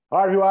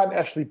Hi everyone,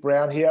 Ashley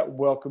Brown here.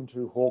 Welcome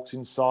to Hawks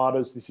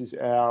Insiders. This is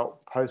our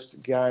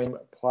post-game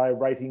player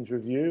ratings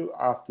review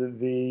after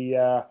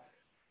the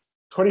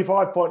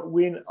 25-point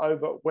win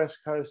over West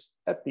Coast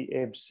at the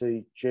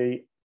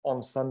MCG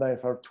on Sunday in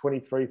front of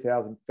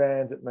 23,000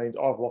 fans. It means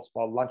I've lost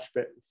my lunch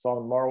bet with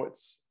Simon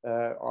Morowitz.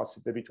 I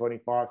said there'd be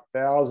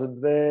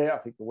 25,000 there. I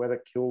think the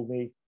weather killed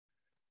me.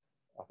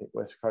 I think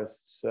West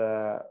Coast's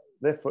their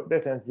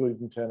fans really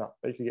didn't turn up.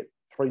 They usually get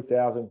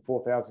 3,000,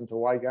 4,000 to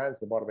away games.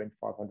 There might have been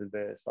 500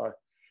 there. So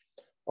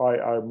I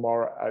owe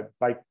Mora a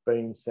baked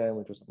bean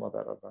sandwich or something like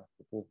that. I don't know.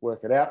 We'll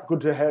work it out. Good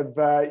to have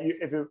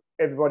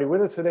everybody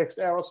with us for the next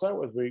hour or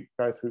so as we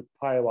go through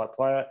player by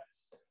player.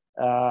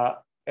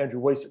 Andrew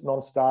Weiss,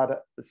 non-starter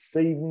this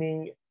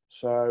evening.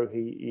 So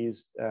he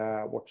is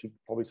watching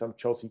probably some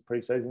Chelsea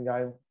pre-season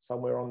game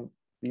somewhere on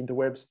the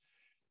interwebs.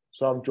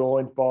 So I'm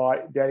joined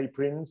by Danny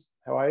Prins.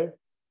 How are you?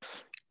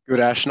 Good,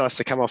 Ash. Nice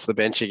to come off the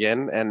bench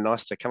again, and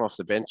nice to come off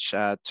the bench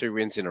 2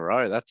 wins in a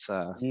row. That's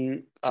a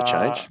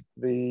change.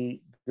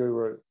 The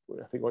guru.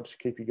 I think we'll just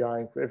keep you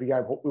going for every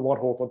game. We want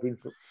Hawthorn to win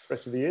for the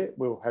rest of the year.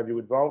 We'll have you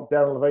involved.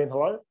 Darren Levine,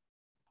 hello.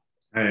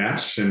 Hey,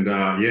 Ash. And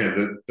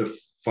the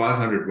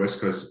 500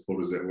 West Coast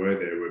supporters that were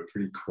there were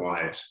pretty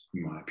quiet,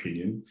 in my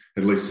opinion.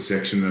 At least the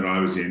section that I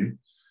was in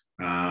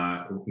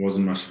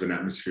wasn't much of an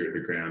atmosphere at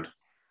the ground.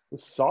 It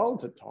was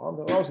silent at times.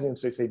 When I was in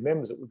MCC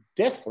members, it was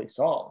deathly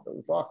silent. It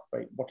was like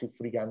watching a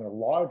footy game in a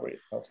library at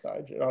some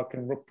stage. And I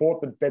can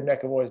report that Ben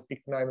McAvoy's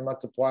nickname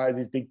amongst the players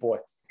is Big Boy.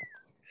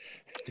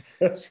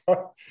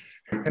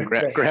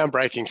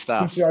 Groundbreaking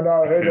stuff. I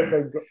know. I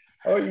heard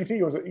that. You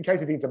think it was, in case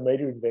you think it's a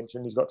media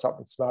invention, he's got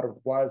something smarter with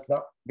the players.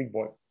 No, Big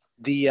Boy.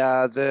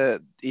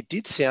 It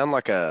did sound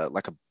like a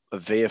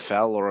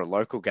VFL or a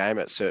local game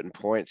at certain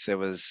points. There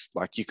was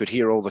you could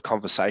hear all the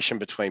conversation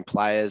between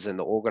players and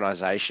the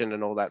organisation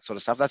and all that sort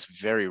of stuff. That's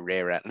very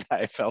rare at an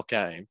AFL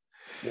game.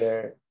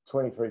 Yeah,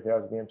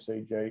 23,000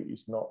 MCG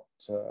is not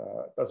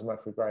doesn't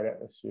make for a great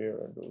atmosphere,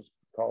 and it was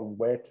cold and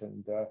wet.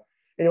 And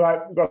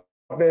anyway, we've got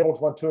their Hawks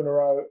won 2 in a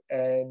row,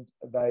 and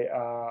they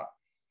are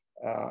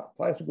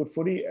playing some good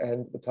footy.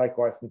 And the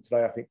takeaway from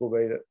today, I think, will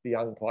be that the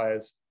young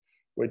players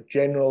were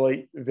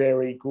generally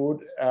very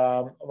good.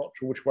 I'm not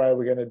sure which way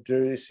we're going to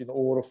do this in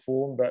order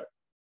form, but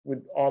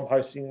I'm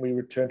hosting, we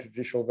return to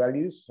traditional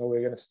values. So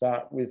we're going to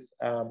start with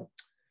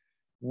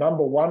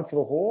number 1 for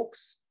the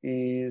Hawks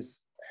is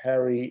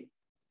Harry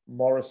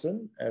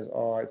Morrison, as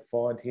I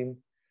find him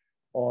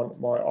on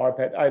my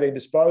iPad. 18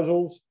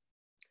 disposals,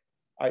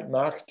 8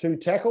 marks, 2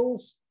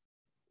 tackles,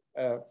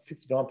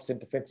 59%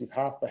 defensive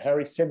half for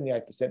Harry,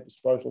 78%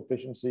 disposal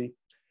efficiency,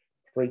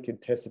 3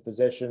 contested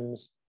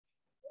possessions.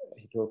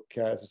 He took,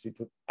 as I said,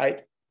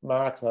 8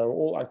 marks, so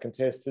all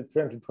uncontested,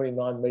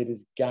 329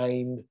 metres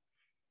gained.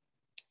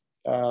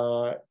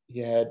 He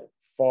had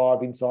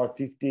 5 inside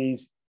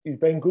 50s. He's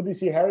been good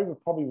this year, Harry,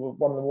 but probably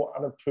one of the more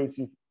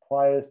unobtrusive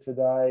players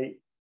today.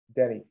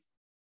 Danny.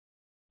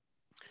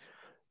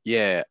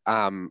 Yeah,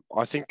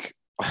 I think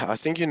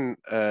in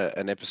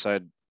an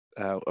episode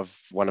of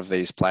one of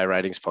these player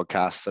ratings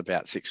podcasts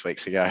about 6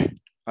 weeks ago,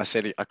 I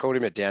called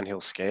him a downhill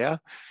skier,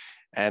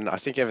 and I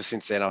think ever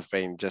since then I've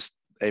been just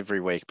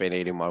every week been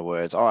eating my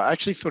words. I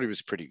actually thought he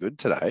was pretty good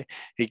today.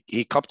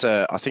 He copped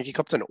an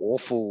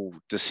awful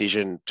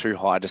decision, too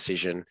high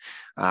decision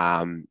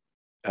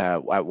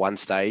at one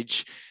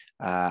stage.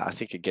 I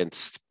think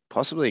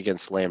possibly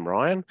against Liam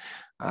Ryan.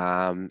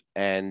 But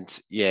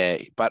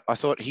I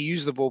thought he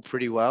used the ball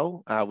pretty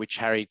well, which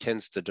Harry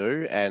tends to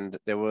do. And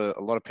there were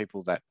a lot of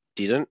people that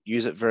didn't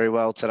use it very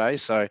well today.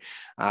 So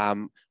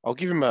I'll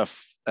give him a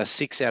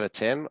 6 out of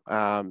 10.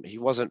 He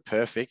wasn't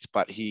perfect,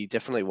 but he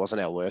definitely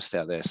wasn't our worst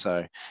out there.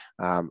 So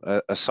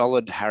a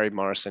solid Harry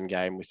Morrison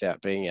game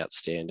without being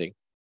outstanding.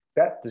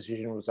 That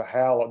decision was a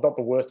howler. Not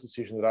the worst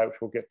decision today,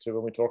 which we'll get to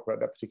when we talk about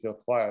that particular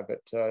player,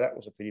 but that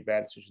was a pretty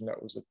bad decision.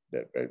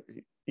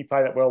 He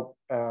played that well.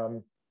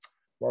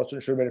 Morrison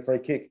should have been a free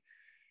kick.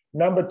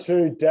 Number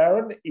 2,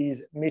 Darren,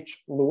 is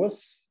Mitch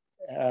Lewis.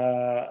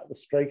 The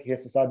streak, he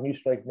has to start a new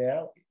streak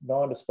now.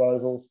 9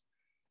 disposals.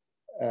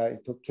 He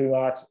took 2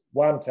 marks,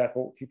 1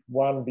 tackle, kicked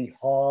 1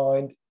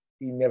 behind.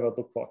 He never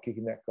looked like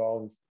kicking that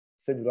goal. He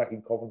seemed to be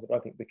lacking confidence. I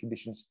think the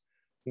conditions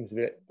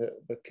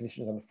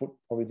on the foot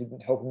probably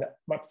didn't help him that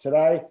much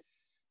today.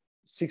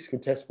 6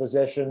 contested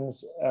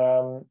possessions.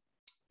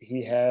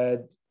 He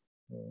had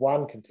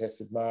 1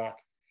 contested mark.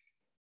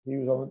 He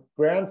was on the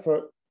ground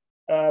for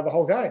the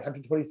whole game,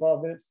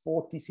 125 minutes,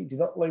 46. Did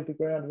not leave the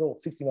ground at all.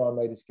 69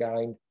 metres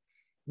gained.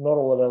 Not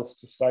all that else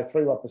to say.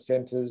 3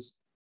 1%ers,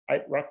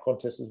 8 ruck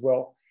contests as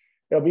well.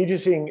 It'll be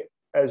interesting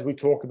as we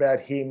talk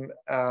about him,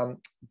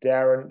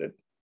 Darren, that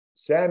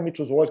Sam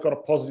Mitchell's always got a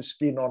positive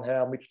spin on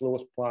how Mitch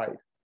Lewis played.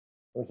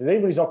 He says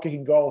even when he's not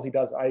kicking goal, he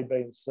does A, B,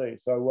 and C.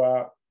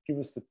 So give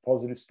us the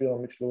positive spin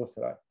on Mitch Lewis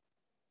today.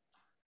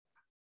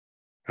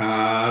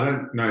 I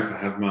don't know if I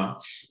have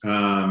much.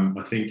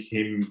 I think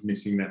him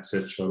missing that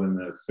set shot in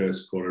the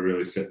first quarter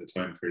really set the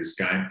tone for his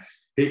game.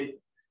 He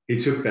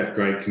took that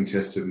great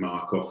contested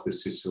mark off the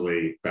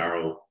Sicily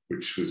barrel,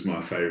 which was one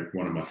of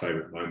my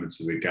favourite moments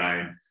of the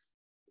game.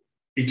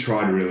 he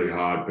tried really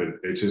hard,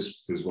 but it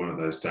just was one of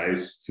those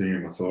days for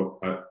him. I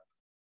thought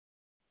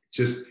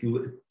just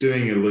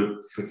doing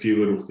a few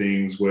little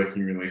things,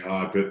 working really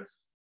hard, but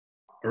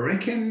I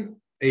reckon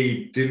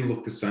he didn't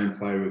look the same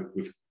player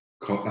with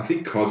I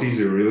think Cozzy's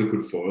a really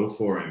good foil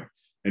for him.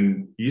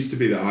 And it used to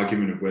be the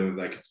argument of whether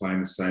they could play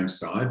in the same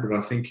side, but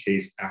I think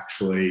he's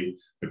actually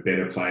a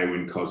better player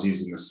when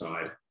Cozzy's in the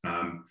side.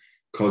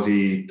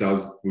 Cozzy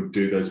would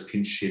do those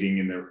pinch hitting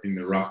in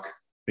the ruck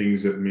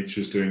things that Mitch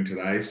was doing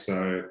today.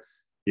 So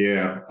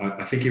yeah,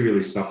 I think he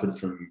really suffered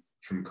from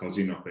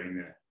Cozzy not being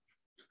there.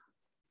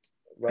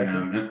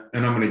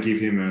 And I'm going to give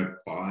him a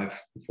 5,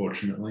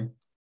 unfortunately.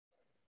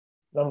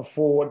 Number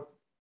 4,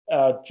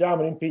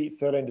 Jarman Impey,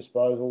 13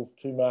 disposals,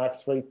 2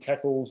 marks, 3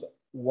 tackles,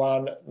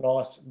 1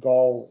 nice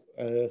goal,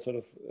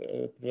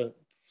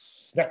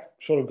 snap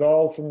sort of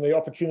goal from the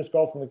opportunist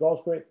goal from the goal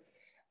square.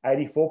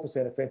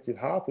 84% offensive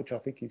half, which I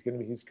think is going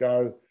to be his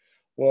go.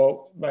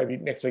 Well, maybe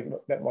next week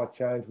that might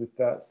change with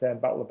Sam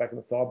Butler back on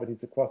the side, but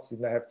he's the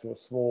closest they have to a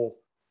small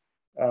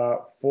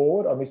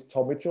forward. I missed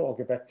Tom Mitchell. I'll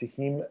get back to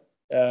him,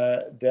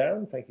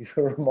 Darren. Thank you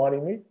for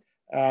reminding me.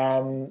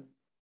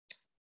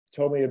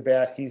 Tell me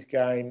about his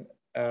game,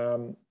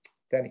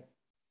 Danny.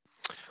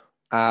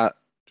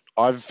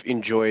 I've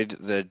enjoyed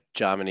the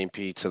Jarman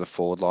Impey to the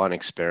forward line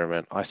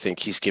experiment. I think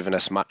he's given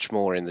us much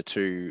more in the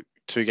two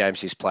games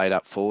he's played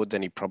up forward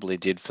than he probably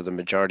did for the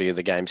majority of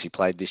the games he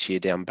played this year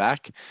down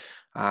back.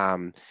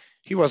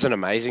 He wasn't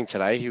amazing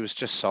today. He was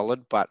just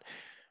solid, but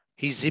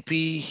he's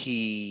zippy.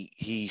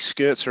 He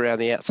skirts around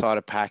the outside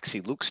of packs.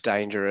 He looks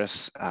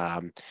dangerous.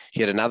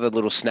 He had another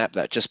little snap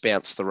that just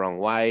bounced the wrong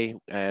way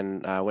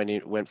and when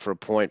he went for a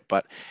point.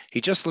 But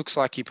he just looks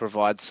like he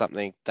provides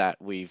something that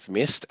we've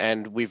missed.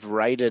 And we've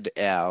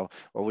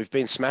we've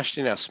been smashed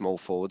in our small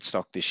forward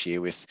stock this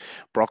year with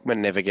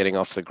Brockman never getting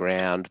off the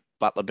ground,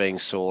 Butler being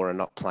sore and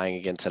not playing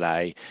again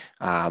today,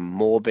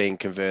 Moore being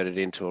converted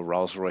into a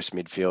Rolls-Royce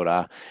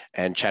midfielder,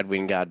 and Chad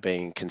Wingard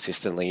being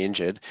consistently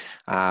injured.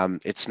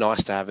 It's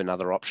nice to have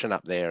another option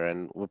up there,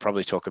 and we'll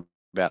probably talk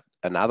about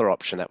another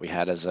option that we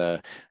had as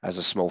a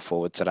small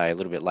forward today a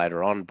little bit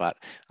later on. But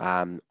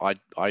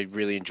I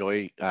really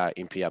enjoy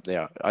Impey up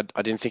there.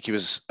 I didn't think he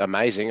was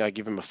amazing. I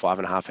give him a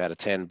 5.5 out of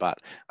 10, but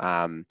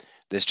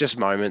there's just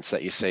moments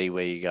that you see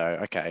where you go,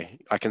 okay,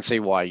 I can see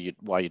why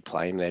you'd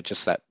play him there,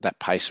 just that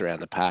pace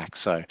around the pack.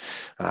 So,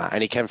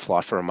 and he can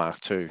fly for a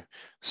mark too.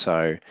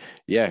 So,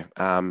 yeah,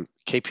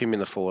 keep him in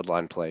the forward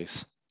line,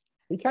 please.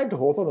 He came to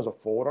Hawthorn as a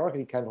forward. I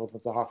reckon he came to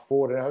Hawthorn as a half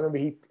forward. And I remember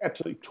he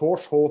absolutely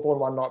torched Hawthorn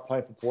one night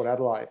playing for Port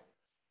Adelaide,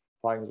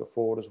 playing as a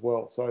forward as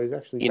well. So he's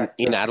actually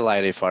in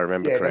Adelaide, if I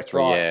remember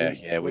correctly.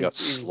 Right. We got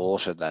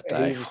slaughtered that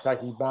day. He was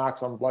taking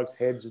marks on blokes'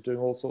 heads and doing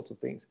all sorts of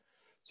things.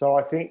 So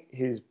I think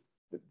he's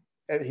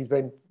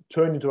been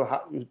turned into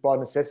by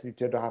necessity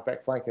turned to a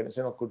halfback flanker, and it's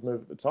not a good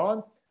move at the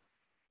time.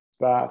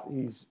 But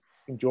he's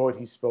enjoyed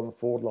his spell on the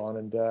forward line,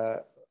 and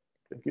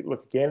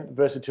look again,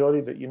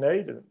 versatility that you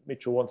need. And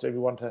Mitchell wants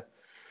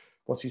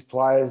his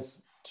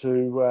players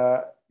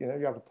to you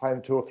have to play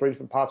in 2 or 3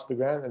 different parts of the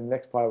ground, and the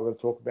next player we're going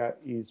to talk about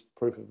is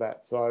proof of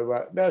that.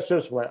 So that's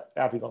just an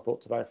outing I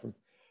thought today from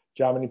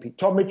Jarman Impey.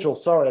 Tom Mitchell,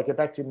 sorry, I'll get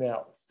back to him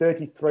now.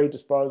 33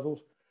 disposals,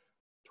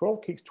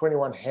 12 kicks,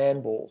 21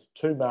 handballs,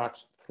 2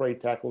 marks, 3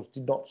 tackles,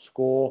 did not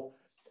score.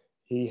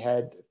 He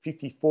had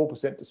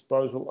 54%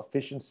 disposal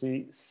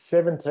efficiency.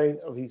 17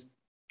 of his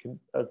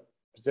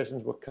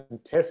possessions were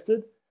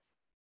contested.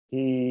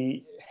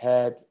 He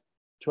had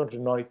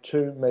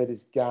 292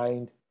 metres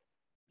gained.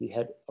 He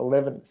had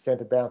 11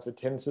 centre bounce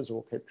attendances.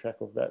 We'll keep track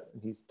of that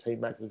and his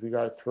teammates as we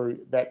go through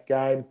that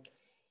game.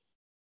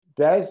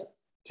 Daz,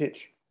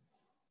 Titch.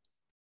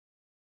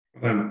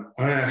 I don't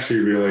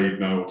actually really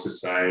know what to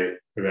say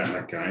about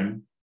that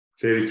game.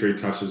 33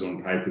 touches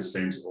on paper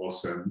seems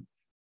awesome,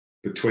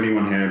 but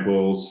 21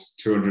 handballs,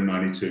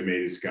 292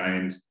 metres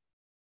gained.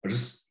 I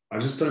just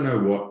don't know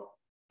what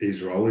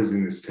his role is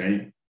in this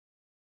team.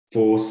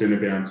 4 centre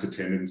bounce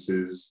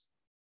attendances.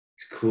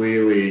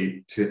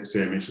 Clearly,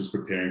 Sam Mitchell's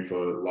preparing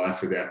for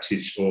life without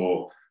Titch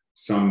or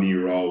some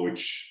new role,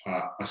 which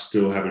I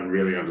still haven't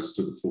really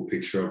understood the full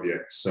picture of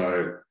yet.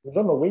 So he was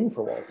on the wing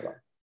for a while today.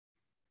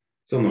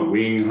 It's on the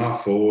wing,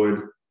 half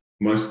forward,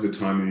 most of the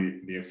time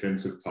in the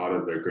offensive part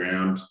of the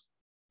ground.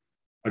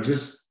 I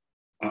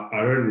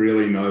don't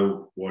really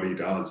know what he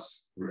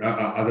does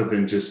other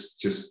than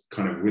just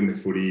kind of win the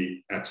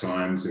footy at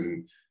times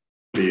and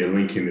be a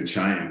link in the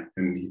chain.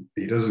 And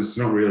he doesn't. It's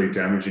not really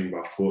damaging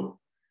by foot.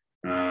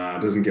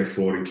 Doesn't get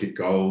forward and kick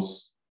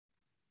goals.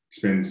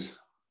 Spends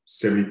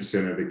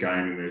 70% of the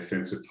game in the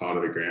offensive part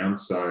of the ground.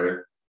 So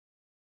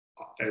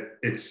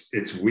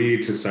it's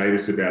weird to say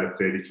this about a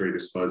 33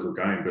 disposal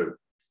game, but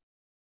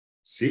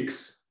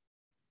 6.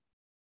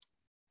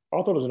 I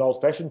thought it was an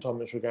old-fashioned Tom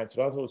Mitchell game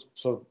today. I thought it was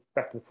sort of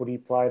back to the footy he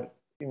played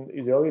in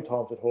his earlier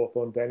times at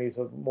Hawthorn. Danny,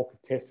 sort of more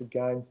contested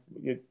games.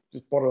 You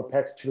just bottom of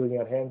packs, chilling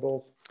out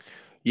handballs.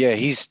 Yeah,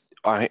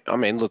 I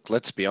mean, look,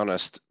 let's be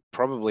honest.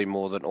 Probably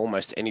more than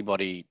almost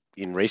anybody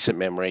in recent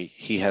memory,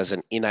 he has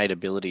an innate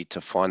ability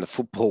to find the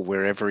football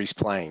wherever he's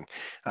playing.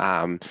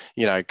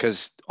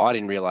 Because I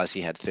didn't realise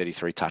he had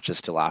 33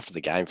 touches till after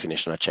the game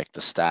finished, and I checked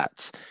the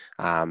stats.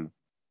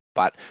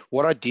 But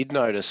what I did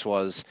notice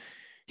was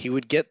he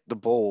would get the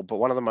ball, but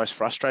one of the most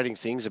frustrating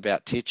things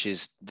about Titch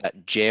is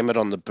that jam it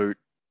on the boot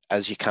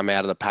as you come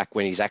out of the pack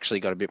when he's actually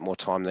got a bit more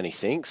time than he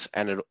thinks.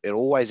 And it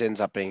always ends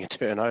up being a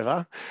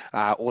turnover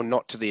or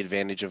not to the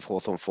advantage of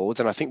Hawthorn forwards.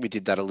 And I think we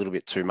did that a little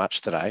bit too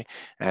much today.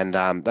 And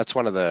that's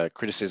one of the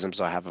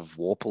criticisms I have of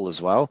Warple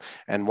as well.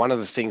 And one of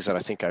the things that I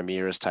think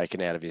O'Meara's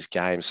taken out of his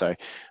game. So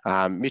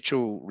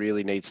Mitchell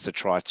really needs to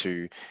try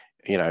to,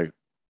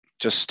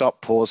 just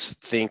stop, pause,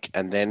 think,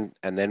 and then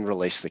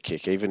release the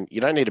kick. Even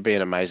you don't need to be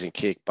an amazing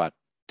kick, but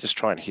just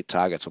try and hit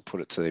targets or put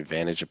it to the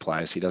advantage of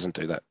players. He doesn't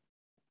do that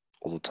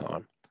all the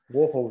time.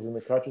 Warple was in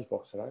the coach's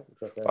box today.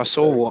 I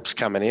saw Warps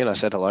coming in. I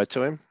said hello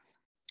to him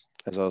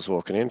as I was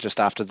walking in, just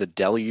after the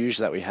deluge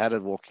that we had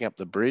of walking up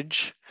the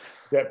bridge.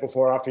 Is that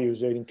before or after he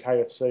was eating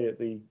KFC at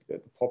the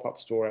pop-up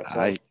store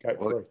outside Gate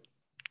 3?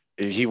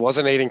 He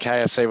wasn't eating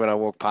KFC when I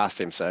walked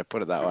past him, so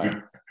put it that way.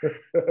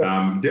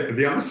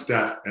 The other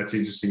stat that's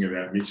interesting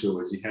about Mitchell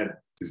is he had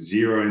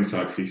 0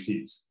 inside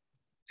 50s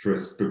for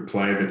a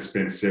player that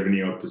spent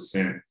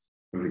 70-odd%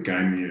 of the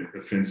game in the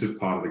offensive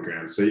part of the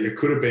ground. So it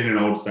could have been an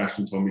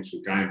old-fashioned Tom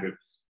Mitchell game, but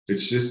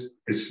it's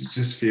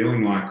just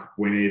feeling like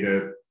we need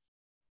to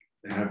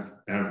have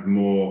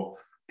more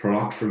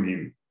product from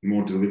him,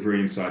 more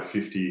delivery inside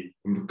 50.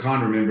 I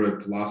can't remember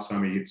the last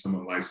time he hit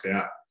someone lace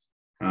out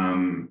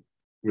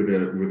with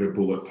a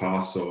bullet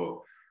pass,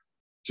 or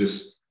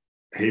just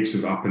heaps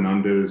of up and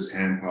unders,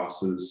 hand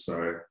passes.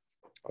 So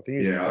I think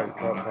he's trying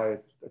to play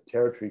a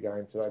territory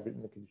game today, but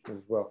in the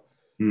conditions as well.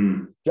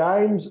 Hmm.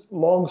 James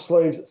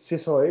Longsleeves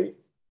Sicily,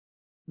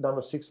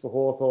 number 6 for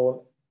Hawthorn.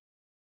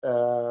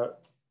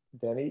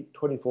 Danny,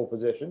 24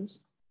 possessions,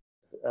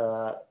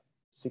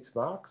 6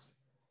 marks,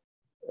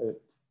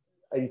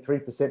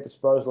 83%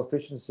 disposal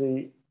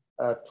efficiency,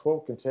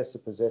 12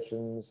 contested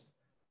possessions,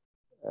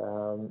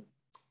 1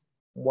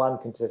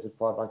 contested,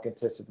 5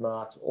 uncontested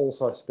marks.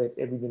 Also spent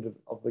every minute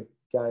of the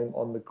game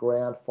on the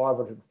ground,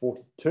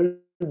 542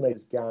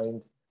 metres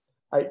gained,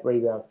 8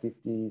 rebound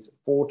 50s,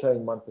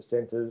 14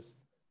 1%ers.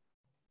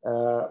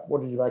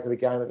 What did you make of the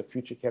game at the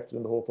future captain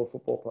of the Hawthorn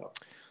Football Club?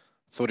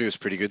 Thought he was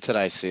pretty good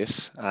today,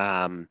 Sis.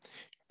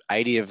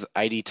 80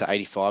 to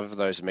 85 of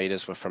those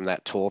meters were from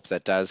that torp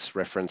that Daz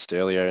referenced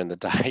earlier in the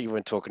day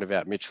when talking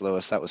about Mitch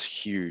Lewis. That was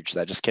huge.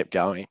 That just kept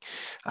going.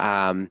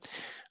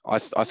 I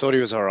thought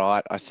he was all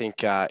right. I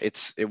think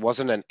it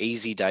wasn't an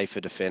easy day for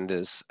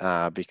defenders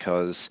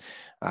because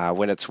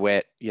when it's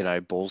wet,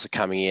 balls are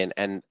coming in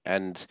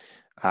and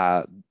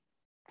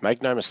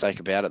make no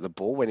mistake about it, the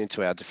ball went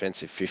into our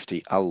defensive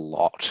 50 a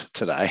lot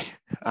today.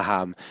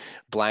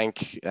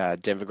 Blank,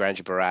 Denver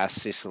Granger Barras,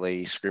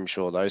 Sicily,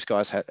 Scrimshaw, those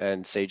guys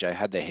and CJ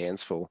had their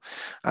hands full.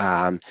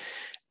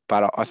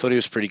 But I thought he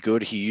was pretty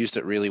good. He used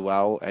it really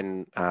well,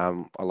 and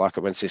I like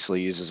it when Sicily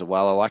uses it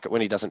well. I like it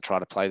when he doesn't try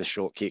to play the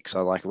short kicks.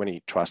 I like it when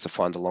he tries to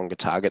find the longer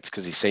targets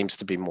because he seems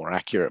to be more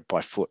accurate by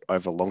foot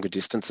over longer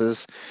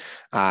distances.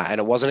 And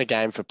it wasn't a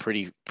game for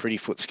pretty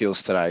foot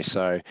skills today.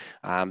 So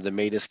the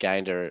meters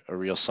gained are a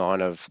real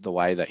sign of the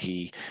way that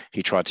he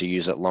tried to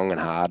use it long and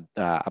hard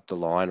up the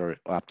line or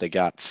up the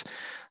guts.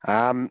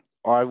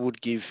 I would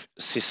give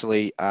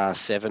Sicily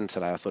 7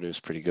 today. I thought he was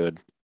pretty good.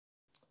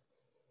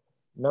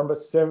 Number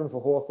 7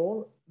 for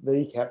Hawthorn,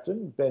 the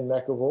captain, Ben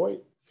McAvoy,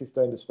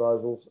 15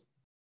 disposals,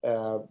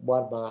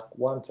 1 mark,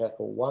 1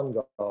 tackle, 1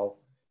 goal,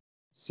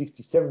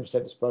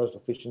 67%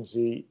 disposal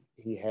efficiency.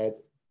 He had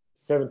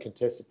 7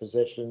 contested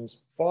possessions,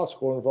 5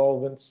 score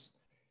involvements.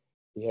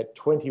 He had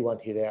 21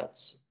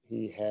 hit-outs.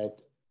 He had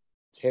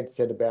 10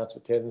 centre bounce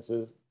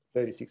attendances,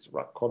 36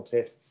 ruck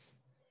contests.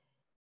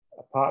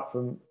 Apart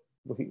from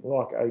looking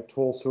like a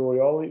tall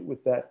Surioli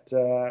with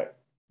that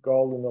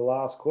goal in the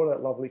last quarter,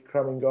 that lovely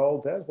crumbing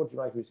goal. Daz, what do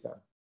you make of his game?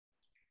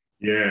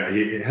 Yeah,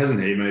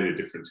 he made a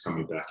difference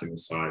coming back in the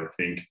side. I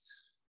think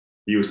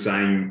you were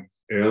saying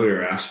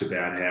earlier, Ash,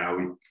 about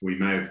how we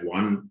may have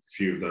won a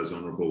few of those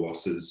honourable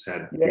losses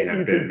had we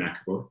had Ben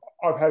McAvoy.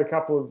 I've had a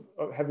couple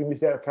of, having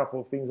missed out a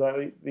couple of things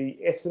lately, the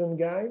Essendon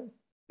game,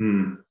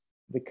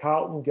 the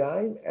Carlton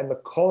game, and the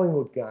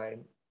Collingwood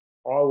game,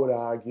 I would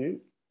argue,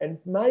 and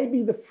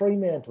maybe the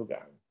Fremantle game.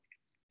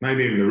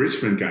 Maybe even the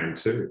Richmond game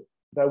too.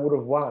 They would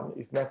have won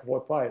if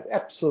McAvoy played.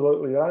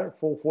 Absolutely. They don't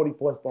fall 40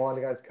 points behind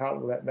against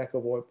Carlton without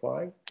McAvoy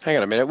playing. Hang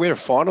on a minute. We're a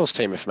finals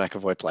team if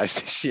McAvoy plays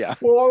this year.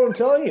 Well, I'm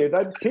telling you,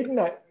 I'm trying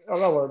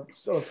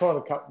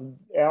to cut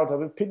out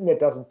of it. Pitnet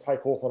doesn't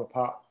take Hawthorn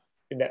apart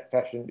in that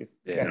fashion if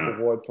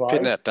McAvoy plays.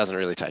 Pitnet doesn't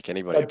really take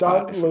anybody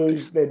apart. They don't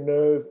lose their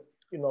nerve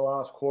in the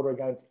last quarter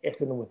against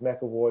Essendon with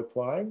McAvoy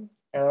playing.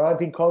 And I don't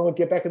think Collingwood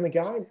get back in the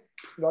game.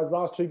 Those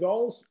last 2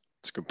 goals.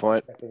 That's a good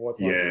point.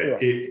 Yeah.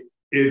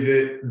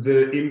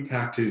 The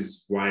impact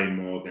is way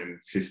more than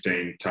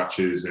 15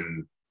 touches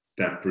and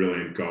that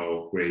brilliant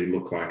goal where he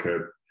looked like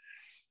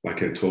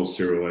a tall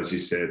Cyril, as you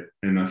said.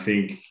 And I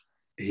think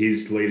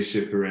his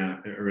leadership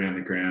around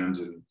the ground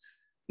and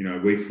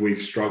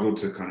we've struggled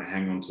to kind of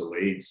hang on to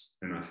leads,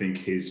 and I think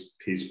his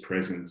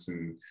presence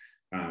and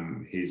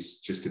his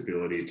just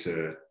ability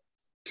to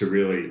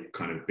really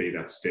kind of be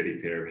that steady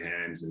pair of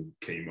hands in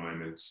key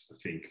moments, I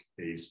think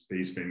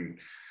he's been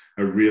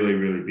a really,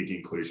 really big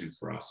inclusion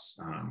for us.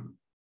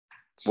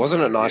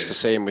 Wasn't it nice to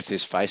see him with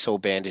his face all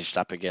bandaged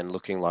up again,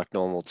 looking like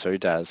normal too,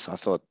 Daz? I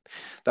thought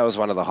that was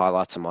one of the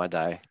highlights of my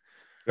day.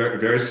 Very,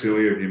 very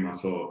silly of him, I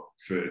thought,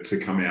 to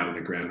come out of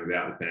the ground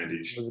without the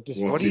bandage.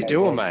 What are you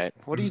doing, mate?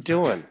 What are you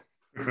doing?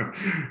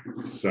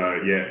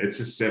 So, yeah, it's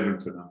a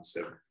 7 for number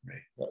 7 for me.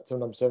 That's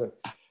number 7.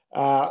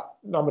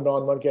 Number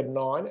 9, might get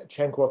 9.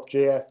 Chankworth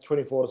GF,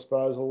 24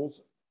 disposals,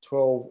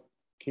 12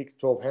 kicks,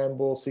 12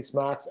 handballs, 6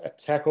 marks, a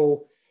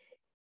tackle,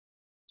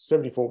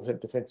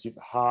 74% defensive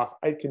half,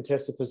 8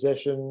 contested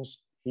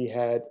possessions. He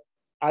had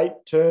 8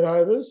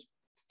 turnovers,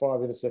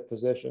 5 intercept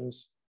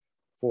possessions,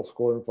 4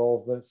 score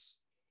involvements,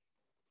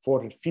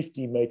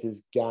 450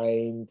 metres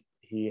gained.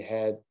 He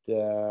had,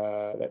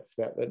 that's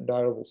about the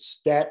notable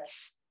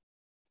stats.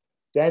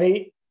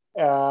 Danny,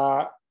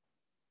 I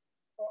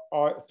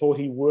thought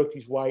he worked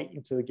his way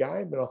into the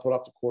game, but I thought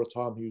up to quarter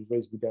time he was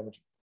reasonably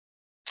damaging.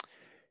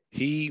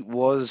 He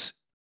was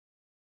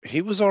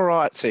all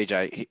right,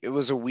 CJ. It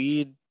was a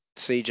weird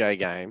CJ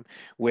game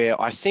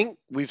where I think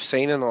we've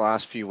seen in the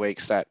last few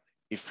weeks that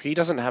if he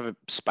doesn't have a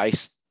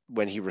space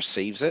when he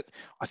receives it,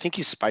 I think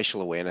his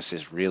spatial awareness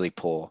is really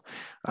poor.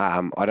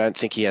 I don't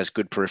think he has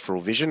good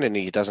peripheral vision, and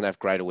he doesn't have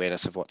great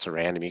awareness of what's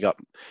around him. He got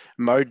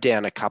mowed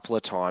down a couple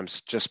of times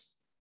just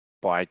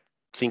by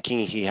thinking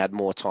he had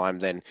more time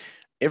than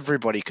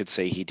everybody could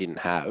see he didn't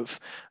have,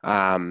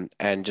 and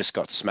just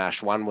got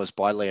smashed. One was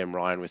by Liam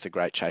Ryan with a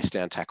great chase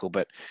down tackle.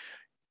 But,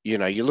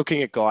 you're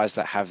looking at guys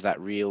that have that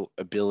real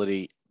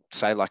ability,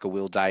 say like a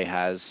Will Day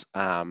has,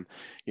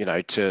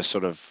 to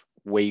sort of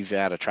weave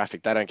out of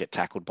traffic. They don't get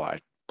tackled by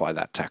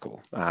that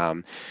tackle.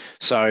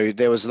 So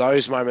there was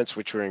those moments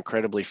which were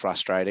incredibly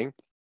frustrating.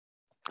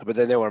 But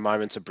then there were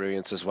moments of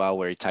brilliance as well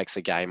where he takes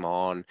the game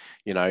on,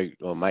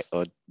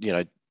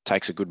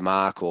 takes a good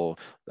mark or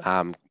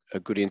a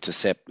good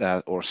intercept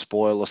or a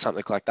spoil or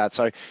something like that.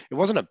 So it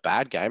wasn't a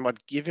bad game.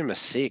 I'd give him a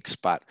 6,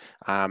 but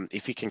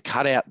if he can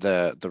cut out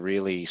the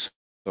really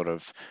sort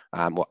of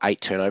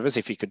 8 turnovers,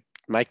 if he could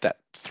make that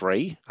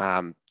 3,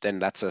 then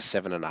that's a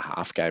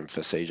 7.5 game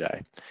for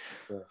CJ.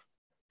 Yeah.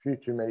 Few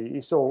too many.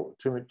 You saw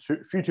few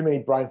too many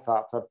brain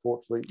farts,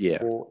 unfortunately,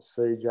 for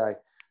CJ.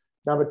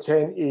 Number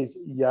 10 is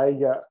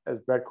Jaeger, as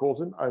Brad calls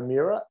him,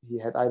 O'Meara. He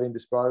had 18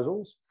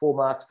 disposals, 4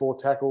 marks, 4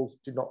 tackles,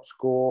 did not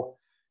score.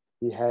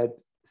 He had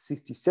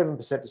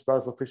 67%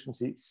 disposal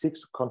efficiency,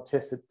 6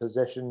 contested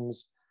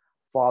possessions,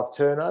 5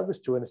 turnovers,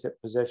 2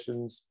 intercept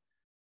possessions.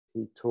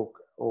 He took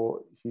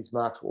his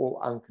marks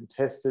all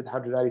uncontested,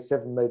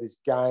 187 metres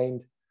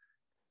gained.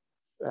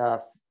 I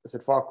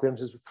said 5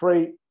 clearances,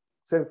 3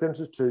 centre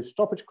clearances, 2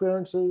 stoppage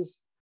clearances,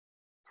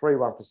 3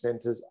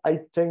 1%ers,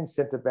 18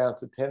 centre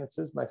bounce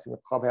attendances, makes him a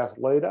clubhouse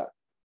leader.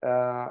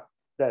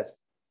 Des.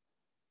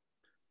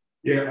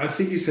 Yeah, I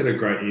think he's had a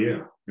great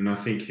year, and I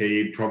think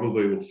he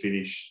probably will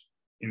finish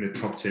in the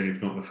top 10,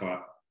 if not the 5.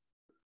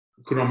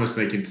 Could almost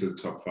sneak into the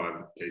top 5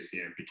 of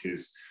PCM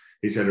because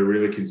he's had a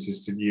really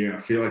consistent year. I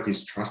feel like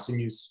he's trusting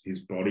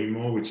his body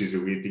more, which is a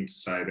weird thing to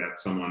say about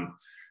someone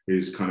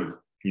who's kind of,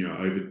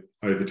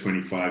 over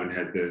 25 and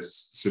had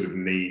this sort of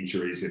knee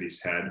injuries that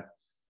he's had.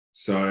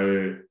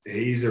 So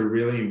he's a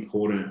really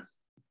important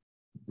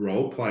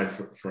role player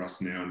for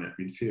us now in that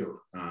midfield.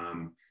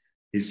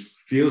 He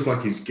feels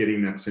like he's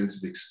getting that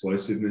sense of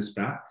explosiveness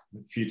back.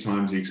 A few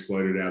times he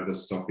exploded out of the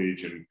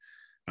stoppage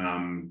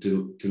and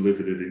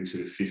delivered it into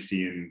the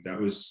 50, and that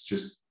was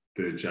just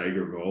the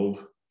Jaeger of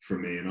old for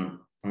me. And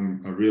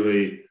I'm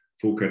really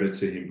full credit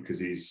to him because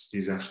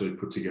he's actually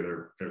put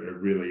together a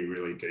really,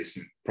 really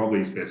decent, probably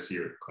his best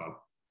year at the club.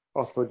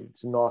 I thought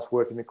it's some nice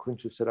work in the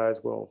clinches today as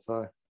well.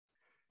 So,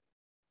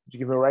 did you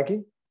give him a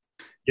ranking?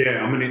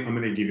 Yeah, I'm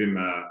gonna give him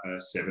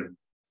a 7.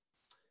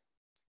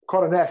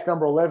 Connor Nash,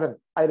 number 11,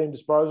 18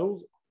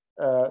 disposals,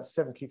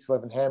 7 kicks,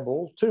 11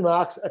 handballs, 2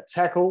 marks, a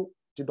tackle,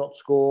 did not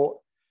score,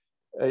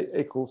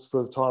 equals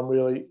for the time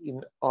really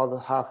in either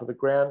half of the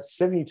ground.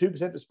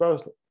 72%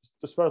 disposal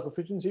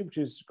efficiency, which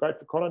is great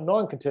for Connor.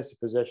 9 contested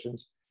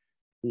possessions.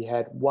 He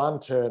had 1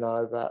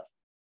 turnover,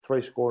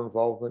 3 score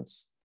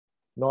involvements,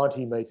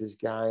 90 metres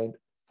gained,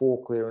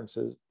 4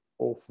 clearances,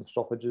 all from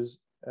stoppages.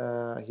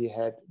 He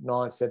had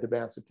 9 centre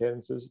bounce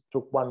attendances,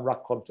 took 1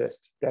 ruck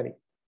contest. Danny.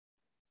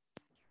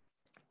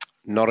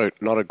 Not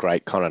a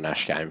great Connor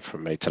Nash game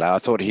from me today. I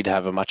thought he'd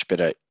have a much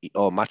better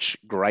or much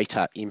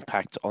greater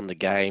impact on the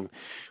game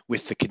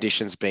with the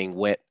conditions being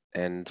wet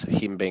and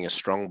him being a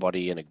strong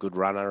body and a good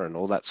runner and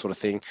all that sort of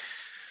thing.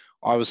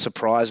 I was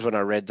surprised when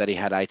I read that he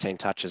had 18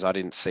 touches. I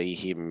didn't see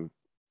him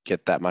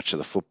get that much of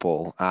the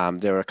football.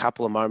 There were a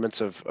couple of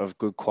moments of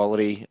good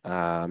quality,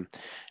 a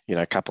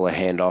couple of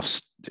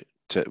handoffs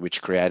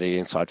which created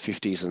inside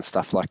 50s and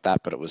stuff like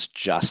that, but it was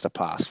just a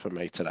pass for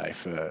me today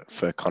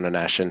for Connor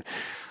Nash. And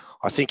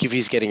I think if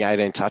he's getting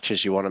 18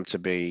 touches, you want him to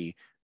be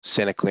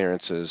centre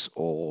clearances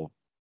or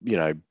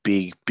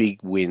big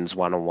wins,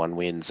 one-on-one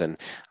wins, and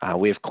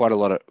we have quite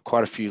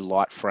a few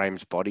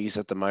light-framed bodies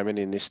at the moment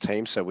in this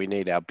team. So we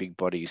need our big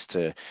bodies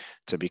to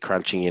be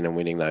crunching in and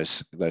winning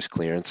those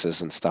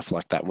clearances and stuff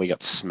like that. And we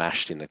got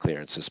smashed in the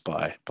clearances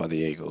by the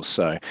Eagles.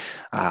 So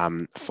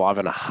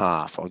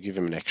 5.5. I'll give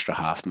him an extra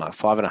half mark.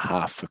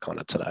 5.5 for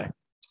Connor today.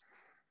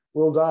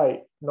 Will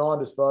Day, 9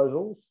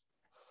 disposals,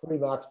 3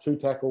 marks, 2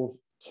 tackles,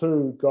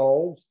 2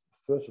 goals.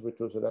 First of which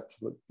was an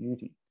absolute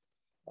beauty.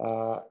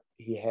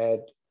 He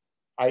had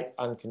 8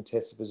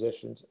 uncontested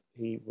possessions.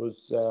 He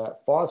was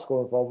 5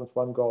 score involvements,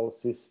 1 goal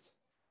assist.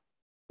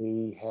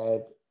 He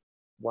had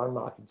 1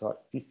 mark inside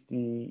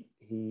 50.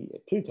 He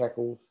had 2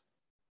 tackles,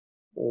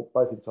 or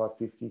both inside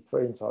 50,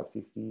 3 inside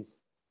 50s.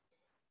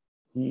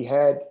 He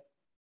had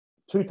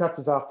 2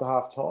 touches after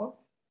half time.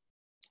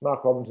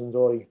 Mark Robinson's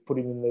already put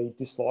in the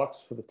dislikes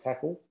for the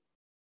tackle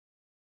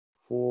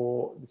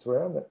for this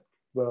round that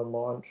went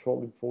online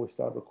shortly before we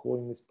started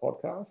recording this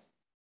podcast.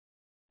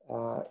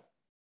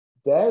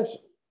 Daz,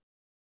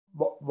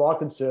 my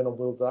concern on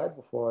Will Day,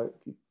 before I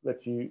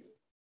let you,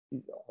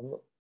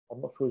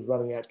 I'm not sure he's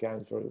running out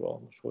games very well.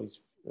 I'm not sure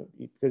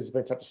because it's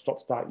been such a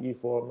stop-start year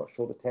for him, I'm not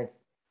sure the tank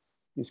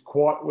is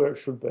quite where it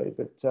should be.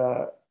 But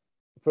the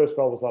first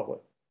goal was lovely.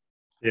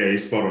 Yeah,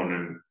 he's spot on.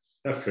 And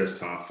that first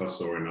half, I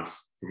saw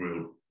enough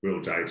from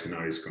Will Day to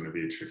know he's going to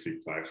be a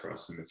terrific player for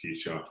us in the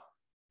future.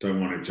 Don't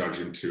want to judge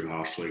him too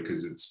harshly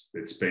because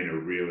it's been a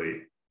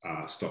really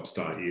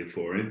stop-start year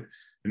for him.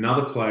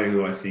 Another player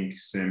who I think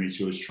Sam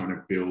Mitchell is trying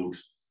to build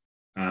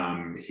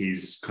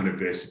his kind of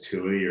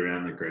versatility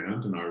around the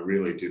ground, and I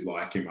really did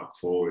like him up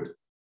forward.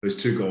 Those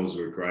 2 goals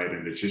were great,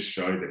 and it just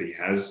showed that he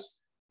has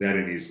that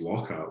in his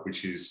locker,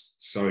 which is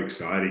so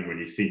exciting when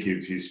you think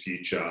of his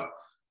future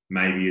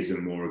maybe as a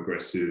more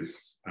aggressive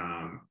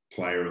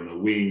player on the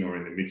wing or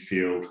in the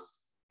midfield,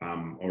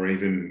 or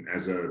even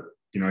as a,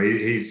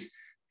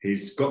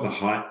 he's got the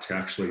height to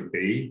actually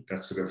be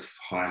that sort of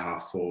high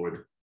half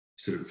forward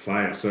sort of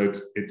player. So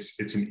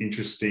it's an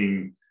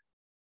interesting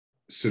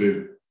sort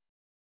of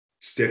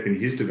step in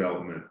his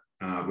development,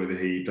 whether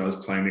he does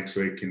play next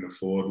week in the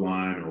forward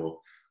line or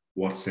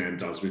what Sam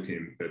does with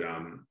him. But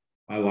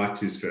I liked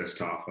his first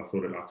half. I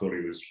thought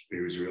he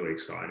was really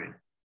exciting.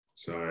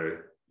 So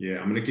yeah,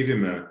 I'm going to give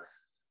him a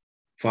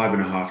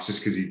 5.5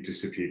 just because he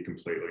disappeared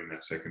completely in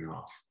that second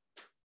half.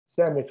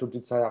 Sam Mitchell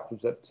did say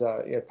afterwards that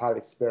part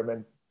of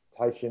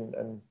experimentation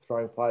and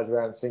throwing players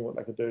around and seeing what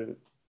they could do.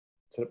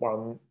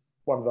 One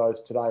of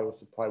those today was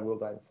to play Will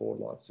Day in the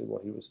forward line, see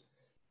what he was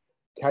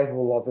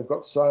capable of. They've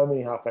got so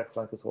many half-back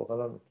flankers, so they don't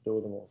know what to do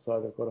with them all. So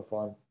they've got to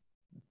find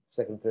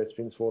second, third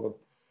strings for them.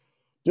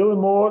 Dylan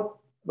Moore,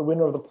 the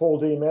winner of the Paul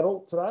D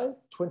medal today,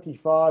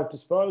 25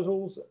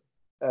 disposals,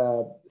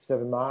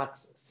 7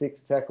 marks,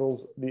 6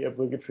 tackles, the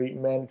obligatory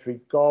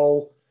mandatory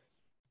goal,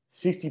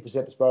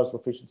 60% disposal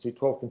efficiency,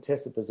 12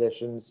 contested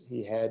possessions.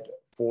 He had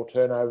 4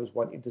 turnovers,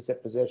 1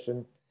 intercept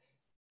possession,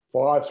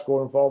 5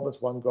 score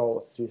involvements, 1 goal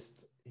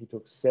assist. He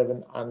took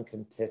 7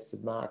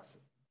 uncontested marks,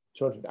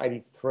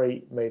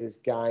 283 metres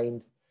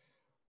gained,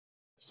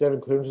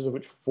 7 clearances, of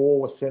which 4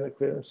 were centre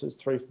clearances,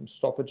 3 from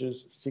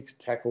stoppages, 6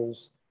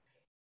 tackles,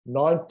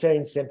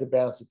 19 centre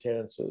bounce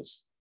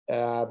attendances.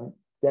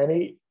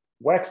 Danny,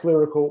 wax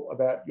lyrical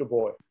about your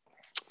boy.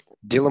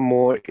 Dylan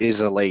Moore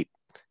is elite.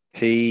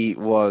 He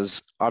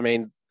was, I'm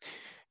eating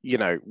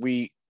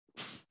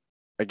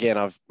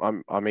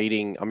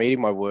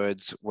my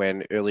words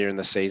when earlier in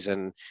the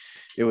season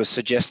it was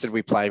suggested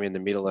we play him in the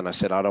middle, and I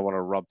said I don't want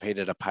to rob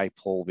Peter to pay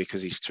Paul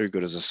because he's too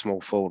good as a small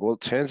forward. Well,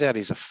 it turns out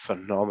he's a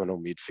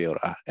phenomenal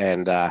midfielder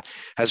and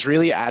has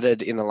really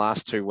added in the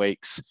last 2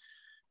 weeks.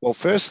 Well,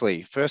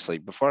 firstly,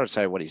 before I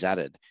tell you what he's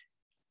added,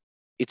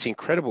 it's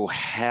incredible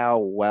how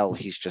well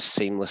he's just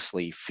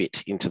seamlessly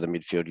fit into the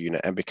midfield unit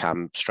and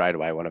become straight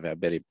away one of our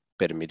better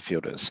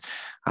midfielders.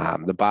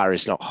 The bar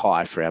is not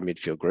high for our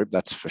midfield group,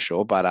 that's for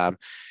sure, but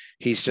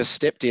he's just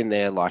stepped in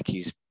there like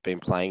he's been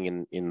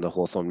playing in the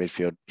Hawthorn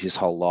midfield his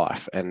whole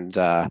life, and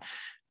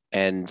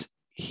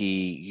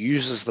he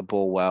uses the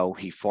ball well.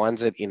 He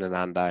finds it in and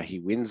under. He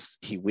can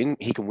win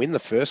the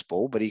first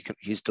ball, but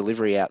his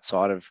delivery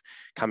outside of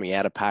coming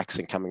out of packs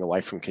and coming away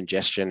from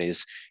congestion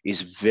is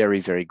very,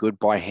 very good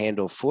by hand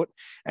or foot.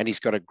 And he's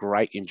got a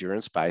great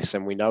endurance base,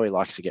 and we know he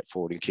likes to get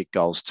forward and kick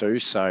goals too.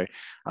 So,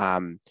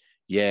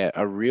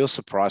 a real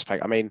surprise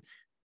pack. I mean,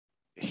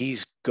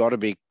 he's got to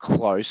be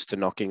close to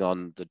knocking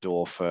on the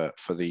door for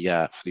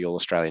the All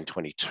Australian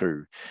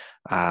 22.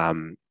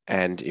 And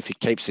if he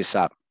keeps this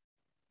up,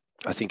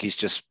 I think he's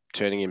just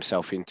turning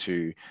himself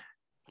into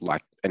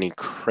like an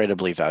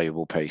incredibly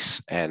valuable piece.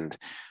 And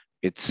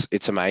it's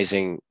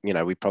amazing.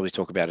 We probably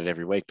talk about it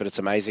every week, but it's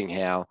amazing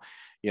how,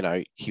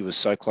 he was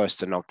so close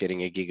to not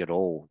getting a gig at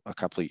all a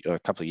couple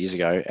of years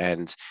ago,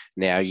 and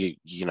now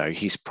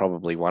he's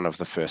probably one of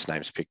the first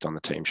names picked on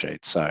the team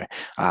sheet. So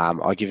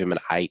I give him an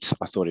 8.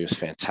 I thought he was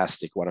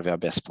fantastic, one of our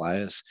best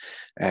players,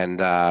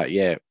 and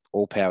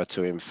all power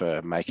to him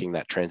for making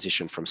that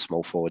transition from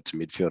small forward to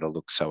midfielder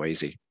look so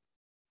easy.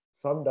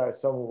 Someday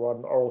someone will write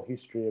an oral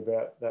history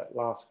about that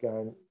last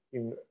game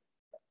in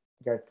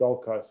against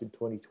Gold Coast in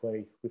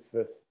 2020 with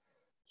the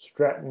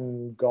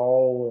Stratton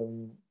goal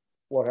and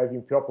what have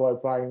you,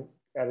 Piopolo playing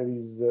out of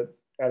his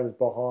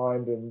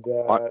behind, and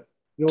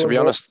to be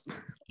honest,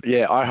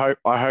 yeah,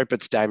 I hope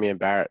it's Damien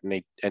Barrett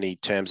and he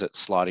terms it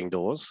sliding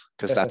doors,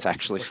 because that's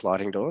actually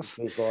sliding doors.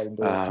 Sliding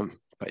doors.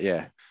 But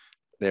yeah,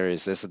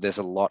 there's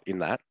a lot in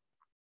that.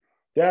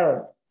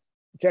 Darren,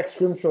 Jack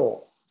Scrimshaw,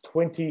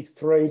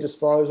 23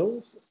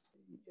 disposals,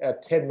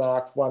 10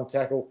 marks, 1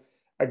 tackle,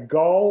 a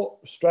goal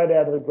straight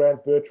out of the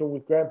Grant Birchall.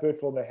 With Grant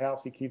Birchall in the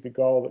house, he kicked a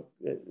goal,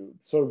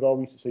 sort of goal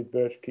we used to see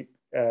Birch kick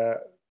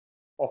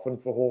often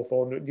for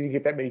Hawthorn. Didn't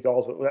get that many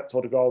goals, but that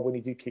sort of goal when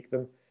he did kick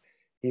them.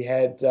 He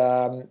had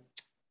 5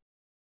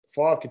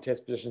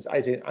 contested possessions,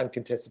 18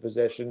 uncontested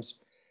possessions.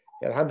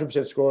 He had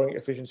 100% scoring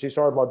efficiency.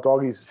 Sorry, my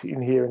dog is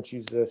in here and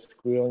she's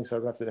squealing, so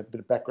I'm going to have a bit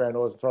of background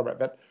noise. Sorry about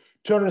that.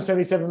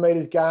 277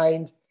 metres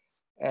gained.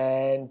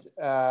 And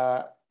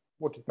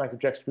what did you make of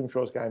Jack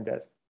Scrimshaw's game,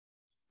 Daz?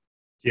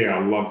 Yeah,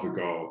 I love the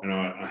goal. And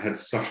I had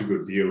such a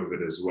good view of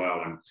it as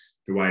well. And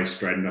the way he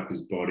straightened up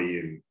his body,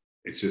 and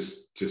it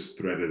just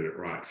threaded it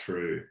right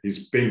through.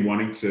 He's been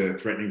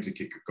threatening to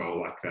kick a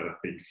goal like that, I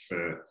think,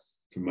 for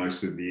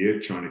most of the year,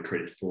 trying to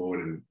creep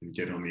forward and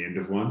get on the end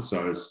of one.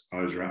 So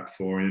I was wrapped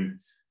for him,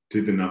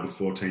 did the number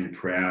 14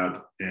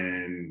 proud,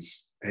 and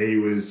he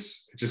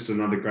was just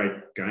another great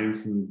game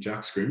from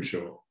Jack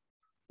Scrimshaw.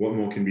 What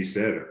more can be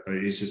said?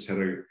 He's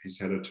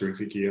had a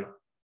terrific year.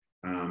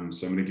 So I'm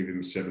going to give him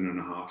a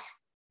 7.5.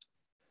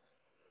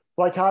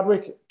 Blake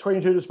Hardwick,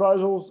 22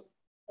 disposals,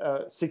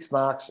 6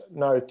 marks,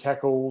 no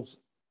tackles,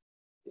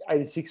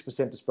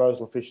 86%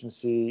 disposal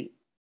efficiency,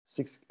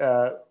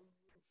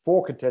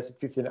 4 contested,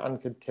 15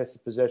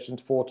 uncontested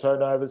possessions, 4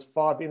 turnovers,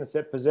 5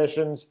 intercept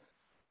possessions,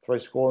 3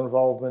 score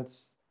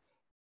involvements,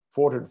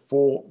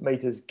 404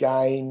 metres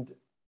gained,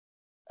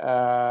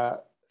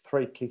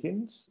 3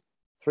 kick-ins,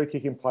 3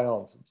 kick-in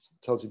play-ons.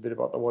 It tells you a bit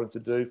about what they wanted to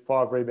do.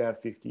 5 rebound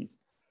 50s.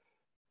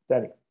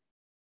 Danny.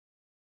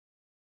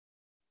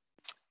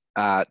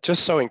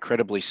 Just so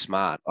incredibly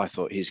smart, I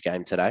thought, his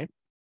game today,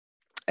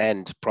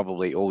 and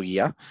probably all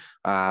year.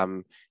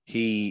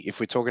 If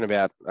we're talking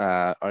about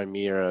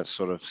O'Meara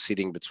sort of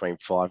sitting between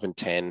 5 and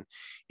 10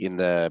 in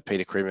the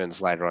Peter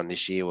Crimmins later on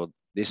this year, well,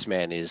 this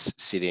man is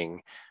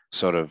sitting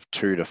sort of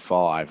 2 to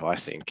 5. I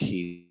think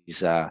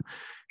he's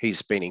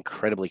been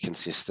incredibly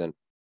consistent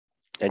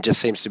and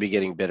just seems to be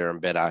getting better and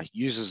better.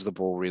 Uses the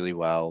ball really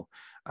well.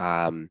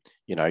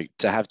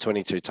 To have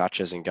 22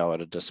 touches and go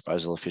at a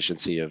disposal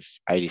efficiency of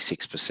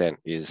 86%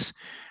 is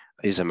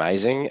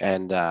amazing.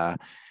 And I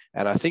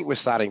think we're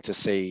starting to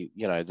see,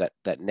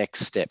 that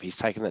next step. He's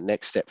taken that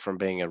next step from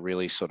being a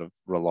really sort of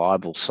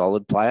reliable,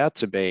 solid player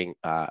to being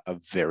a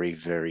very,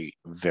 very,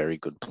 very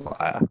good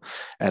player.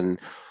 And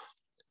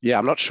yeah,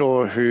 I'm not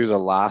sure who the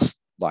last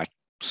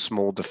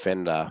small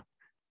defender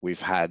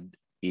we've had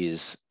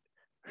is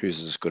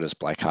who's as good as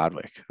Blake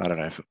Hardwick. I don't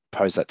know,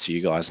 pose that to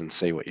you guys and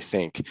see what you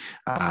think.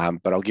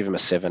 But I'll give him a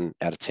 7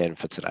 out of 10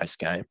 for today's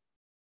game.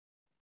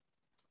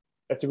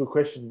 That's a good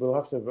question. We'll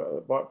have to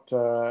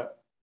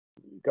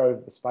go over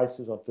the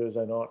spaces on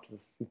Thursday night to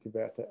think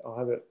about that. I'll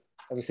have a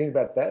think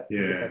about that.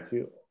 Yeah. Get back to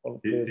you on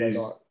Thursday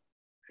night.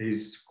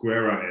 He's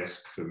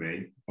Guerra-esque for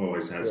me,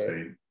 always has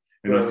been.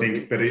 And I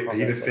think, but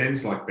he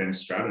defends like Ben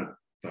Stratton,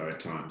 though,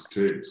 at times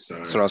too. So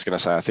that's what I was going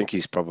to say. I think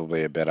he's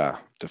probably a better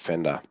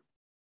defender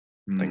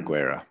than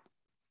Guerra.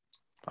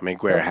 I mean,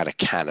 Guerra had a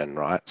cannon,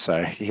 right?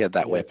 So he had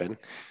that weapon.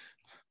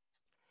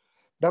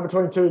 Number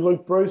 22,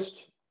 Luke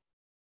Bruce.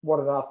 What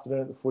an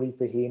afternoon at the footy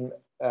for him.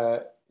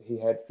 He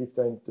had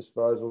 15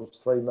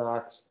 disposals, 3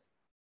 marks,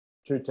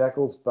 2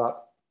 tackles,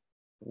 but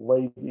the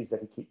lead is that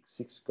he kicked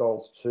 6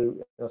 goals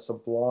too in a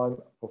sublime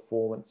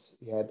performance.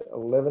 He had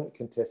 11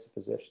 contested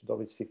possessions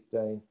of his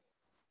 15.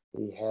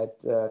 He had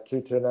 2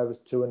 turnovers,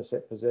 2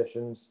 intercept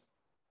possessions,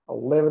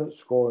 11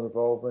 score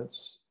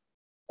involvements,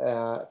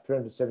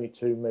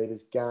 372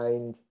 metres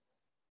gained.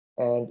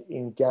 And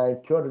in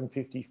game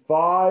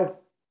 255,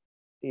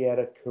 he had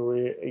a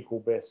career equal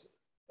best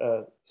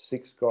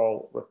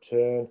 6-goal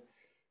return.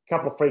 A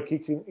couple of free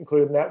kicks,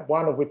 including that,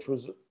 one of which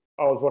was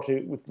I was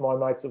watching with my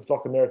mates. It was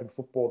like American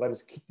football. They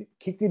just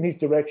kicked in his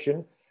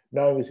direction,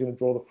 knowing he was going to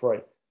draw the free.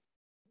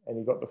 And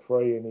he got the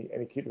free and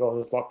he kicked the goal. It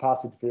was like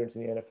pass interference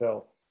in the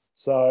NFL.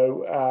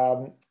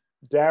 So,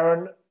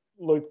 Darren,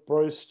 Luke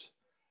Bruce,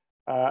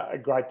 a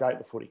great day at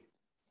the footy.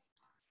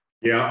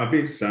 Yeah, I've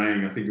been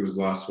saying, I think it was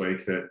last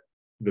week, that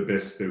the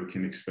best that we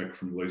can expect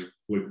from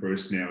Luke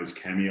Bruce now is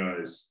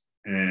cameos.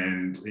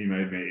 And he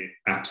made me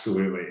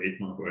absolutely eat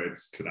my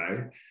words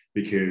today,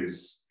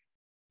 because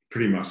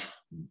pretty much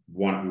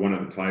one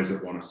of the players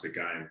that won us the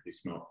game, if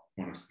not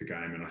won us the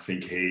game. And I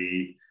think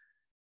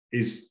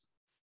he's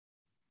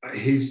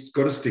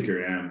got to stick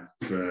around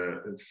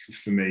for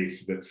me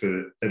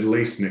for at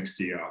least next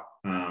year,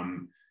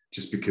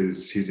 just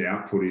because his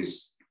output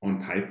is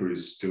on paper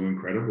is still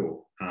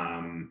incredible.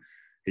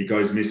 He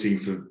goes missing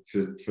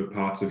for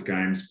parts of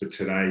games, but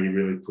today he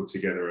really put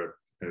together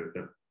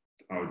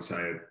I would say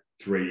a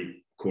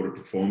 3-quarter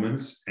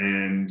performance,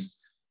 and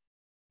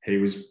he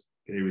was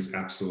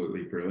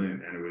absolutely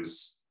brilliant. And it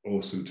was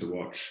awesome to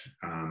watch.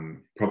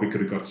 Probably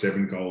could have got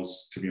 7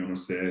 goals, to be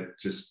honest, there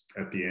just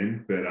at the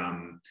end. But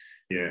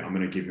yeah, I'm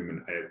going to give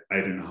him an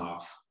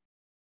 8.5.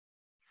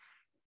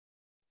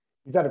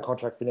 He's under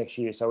contract for next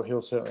year, so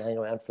he'll certainly hang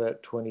around for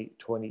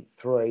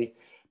 2023.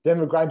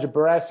 Denver Granger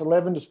Barras,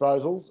 11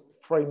 disposals,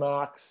 3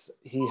 marks.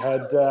 He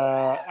had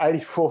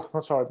 84.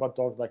 I'm sorry, my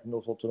dog's making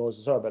all sorts of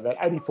noises. Sorry about that.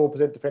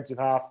 84% defensive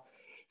half,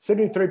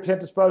 73%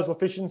 disposal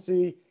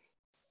efficiency,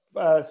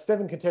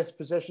 7 contested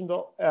possessions,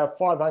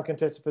 5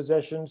 uncontested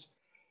possessions,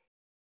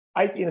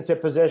 8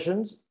 intercept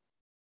possessions.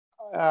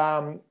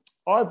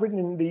 I've written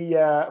in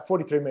the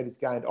 43 metres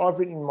gained. I've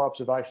written in my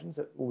observations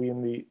that will be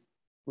in the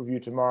review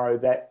tomorrow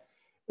that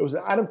it was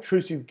an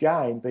unobtrusive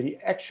gain, but he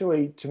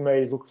actually, to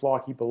me, looked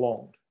like he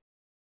belonged.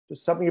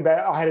 There's something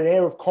about, I had an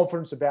air of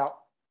confidence about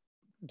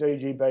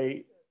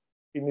DGB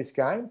in this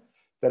game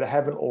that I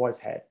haven't always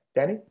had.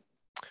 Danny?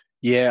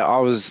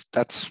 Yeah,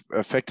 that's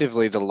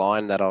effectively the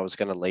line that I was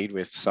going to lead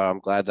with. So I'm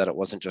glad that it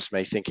wasn't just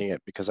me thinking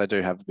it, because I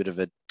do have a bit of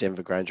a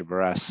Denver Granger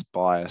Barras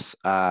bias.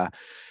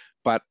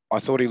 But I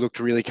thought he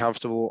looked really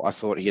comfortable. I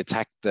thought he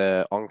attacked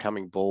the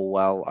oncoming ball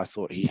well. I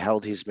thought he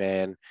held his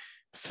man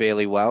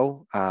fairly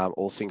well,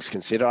 all things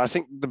considered. I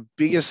think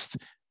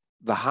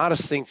the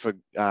hardest thing for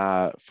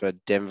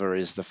Denver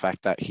is the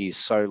fact that he's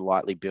so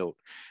lightly built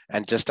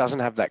and just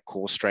doesn't have that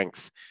core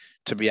strength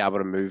to be able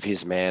to move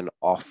his man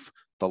off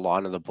the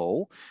line of the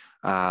ball.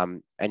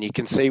 And you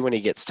can see when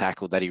he gets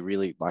tackled that he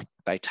really,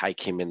 they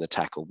take him in the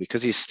tackle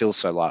because he's still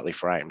so lightly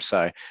framed.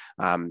 So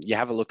you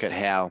have a look at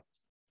how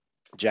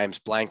James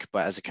Blank,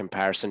 but as a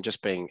comparison,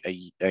 just being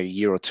a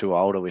year or two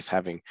older with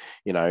having,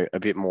 a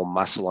bit more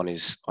muscle on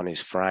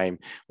his frame,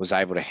 was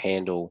able to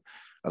handle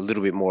a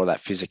little bit more of that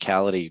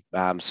physicality.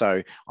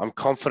 So I'm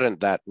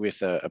confident that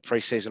with a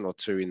preseason or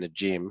 2 in the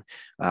gym,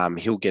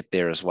 he'll get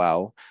there as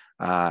well.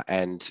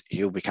 And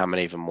he'll become an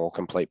even more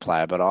complete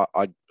player. But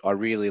I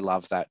really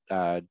love that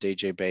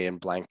DGB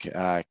and Blank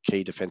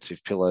key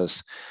defensive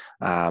pillars.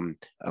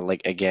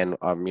 Again,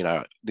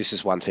 this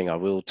is one thing I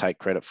will take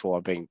credit for.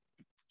 I've been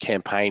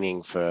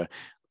campaigning for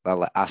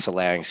us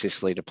allowing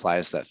Sicily to play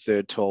as that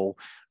third tall,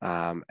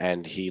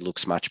 and he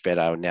looks much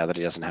better now that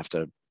he doesn't have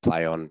to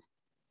play on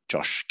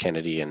Josh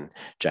Kennedy and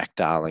Jack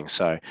Darling.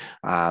 So,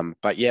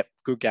 but yep,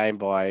 good game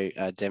by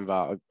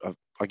Denver.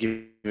 I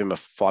give him a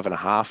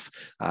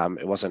 5.5.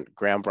 It wasn't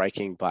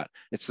groundbreaking, but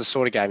it's the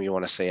sort of game you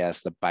want to see as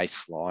the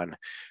baseline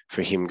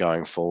for him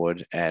going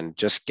forward, and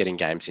just getting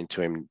games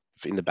into him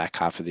in the back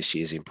half of this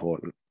year is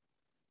important.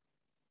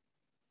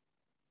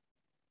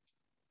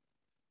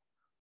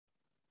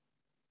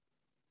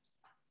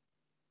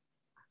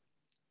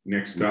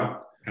 Next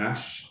up,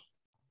 Ash.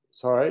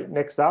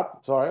 Next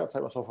up, I'll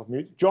take myself off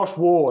mute. Josh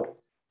Ward.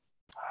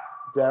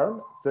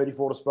 Darren,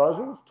 34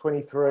 disposals,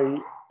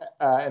 23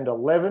 and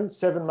 11,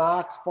 7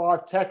 marks,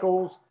 5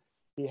 tackles.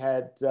 He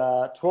had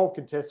 12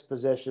 contested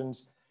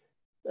possessions.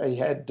 He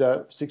had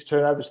 6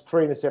 turnovers,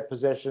 3 intercept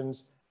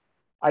possessions,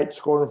 8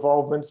 score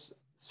involvements,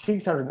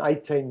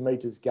 618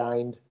 metres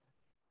gained.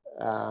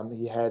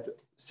 He had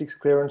 6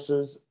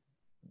 clearances,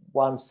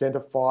 1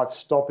 centre, 5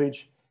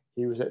 stoppage.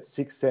 He was at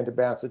 6 centre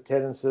bounce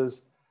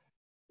attendances.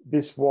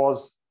 This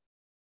was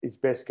his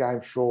best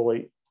game,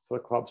 surely, for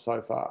the club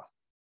so far.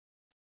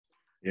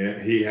 Yeah,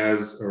 he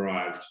has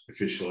arrived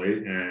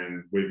officially,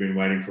 and we've been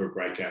waiting for a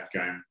breakout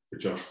game for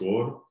Josh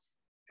Ward,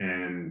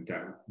 and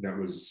that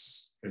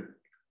was an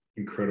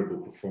incredible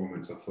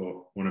performance. I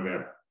thought one of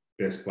our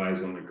best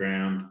players on the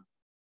ground,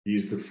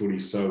 used the footy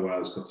so well.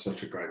 He's got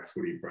such a great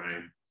footy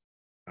brain.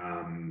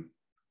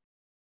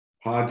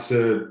 Hard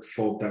to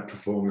fault that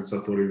performance. I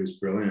thought he was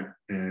brilliant,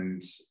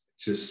 and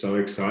just so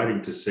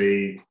exciting to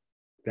see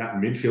that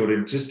midfield,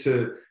 and just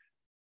to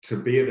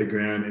be at the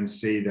ground and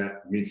see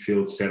that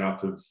midfield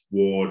setup of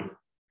Ward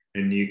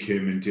and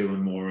Newcomb and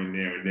Dylan Moore in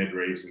there and Ned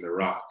Reeves in the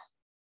ruck.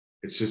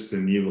 It's just a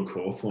new look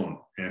Hawthorn,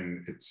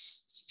 and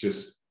it's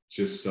just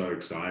so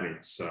exciting.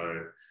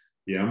 So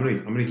yeah, I'm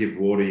gonna give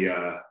Ward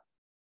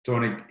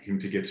don't want him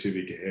to get too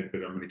big ahead,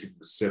 but I'm gonna give him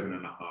a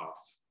 7.5.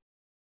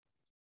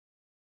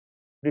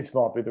 This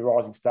might be the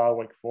rising star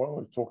week for him.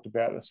 We've talked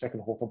about the second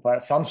Hawthorn player.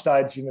 At some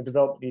stage in the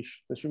development,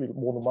 there should be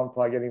more than one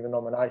player getting the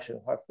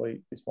nomination.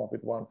 Hopefully, this might be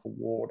the one for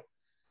Ward.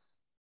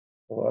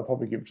 Although I'll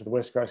probably give it to the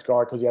West Coast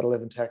guy because he had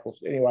 11 tackles.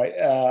 Anyway,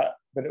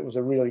 but it was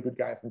a really good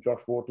game from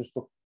Josh Ward. Just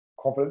looked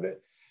confident.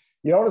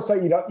 You don't want to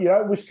say you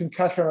don't wish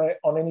concussion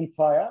on any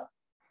player,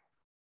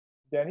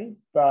 Danny,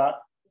 but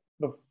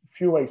the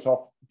few weeks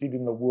off did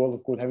in the world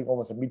of good, having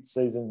almost a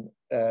mid-season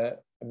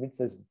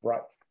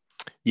break.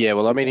 Yeah,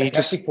 well, I mean, he's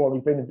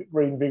been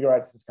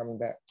reinvigorated since coming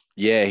back.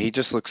 Yeah, he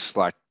just looks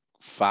like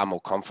far more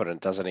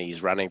confident, doesn't he?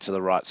 He's running to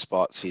the right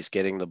spots. He's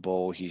getting the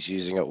ball. He's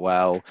using it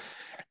well.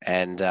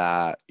 And,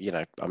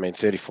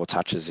 34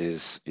 touches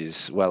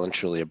is well and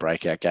truly a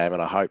breakout game.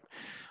 And I hope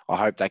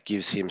that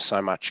gives him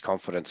so much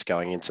confidence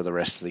going into the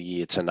rest of the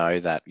year to know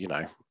that,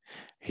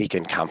 he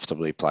can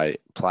comfortably play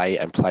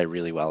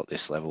really well at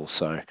this level.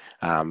 So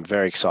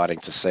very exciting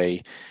to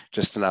see.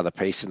 Just another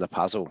piece in the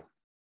puzzle.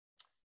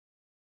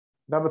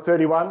 Number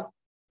 31,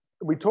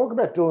 we talk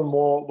about Dylan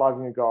Moore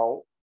lugging a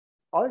goal.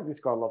 I think this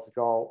guy loves the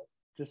goal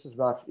just as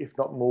much, if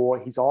not more.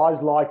 His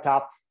eyes light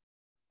up.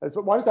 At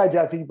one stage,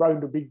 I think he broke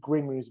into a big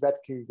grin when he was about to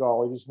kick a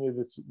goal. He just knew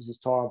that it was his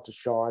time to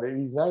shine.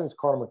 His name is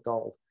Connor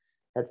McDonald.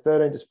 Had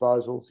 13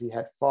 disposals. He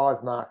had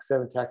 5 marks,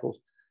 7 tackles,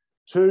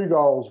 2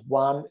 goals,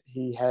 1.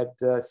 He had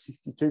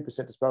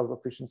 62% disposal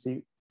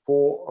efficiency.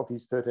 4 of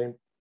his 13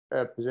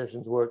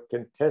 possessions were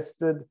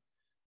contested.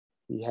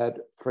 He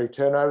had 3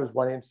 turnovers,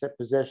 1 intercept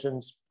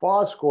possessions,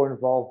 5 score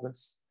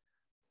involvements.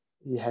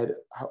 He had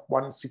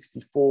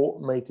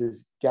 164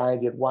 metres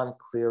gained. He had 1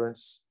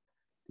 clearance.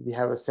 Did he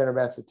have a centre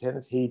bounce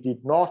attendance? He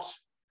did not.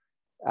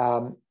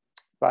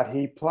 But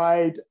he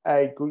played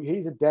a good.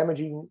 He's a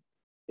damaging.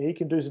 He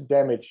can do some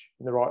damage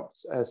in the right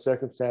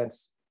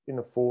circumstance in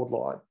the forward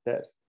line.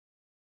 That.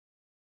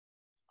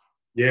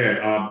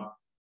 Yeah,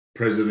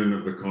 president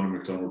of the Connor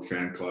McDonald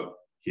fan club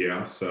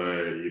here. So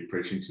you're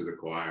preaching to the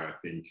choir. I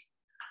think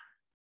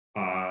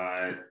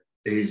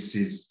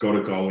he's got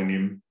a goal in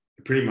him.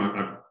 Pretty much.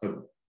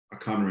 I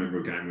can't remember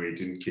a game where he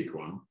didn't kick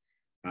one.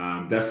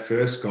 That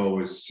first goal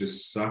was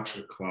just such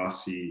a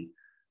classy,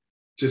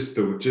 just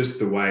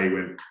the way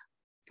when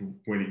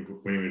he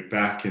went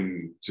back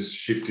and just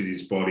shifted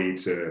his body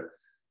to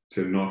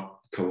not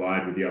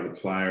collide with the other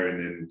player, and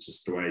then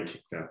just the way he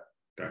kicked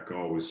that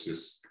goal was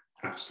just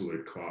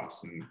absolute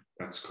class, and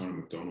that's Connor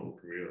McDonald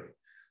really.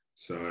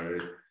 So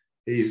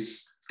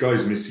he's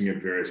goes missing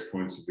at various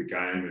points of the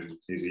game, and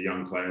he's a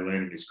young player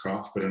learning his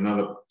craft, but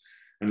another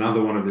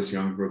one of this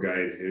young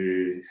brigade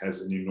who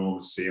has an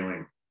enormous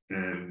ceiling,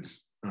 and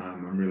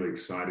I'm really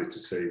excited to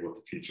see what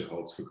the future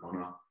holds for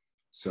Connor.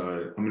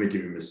 So I'm going to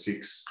give him a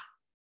 6.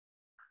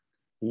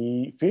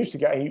 He finished the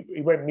game.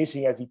 He went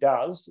missing as he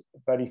does,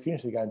 but he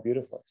finished the game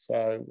beautifully.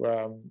 So,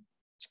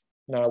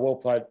 well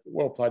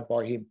played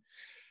by him.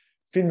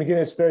 Finn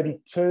McGuinness,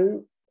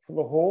 32 for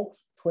the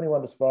Hawks,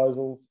 21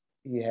 disposals.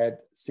 He had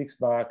 6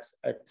 marks,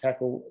 a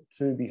tackle,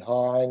 2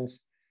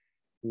 behinds.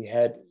 He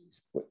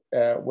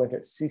went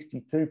at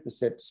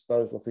 62%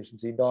 disposal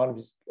efficiency. 9 of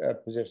his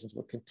possessions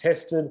were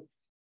contested.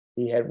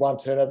 He had 1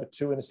 turnover,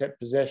 2 intercept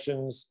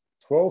possessions,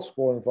 12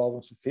 score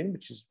involvements for Finn,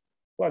 which is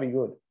bloody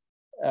good.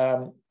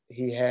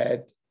 He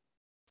had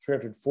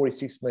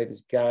 346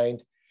 metres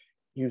gained.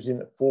 He was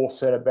in 4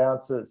 centre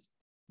bounces.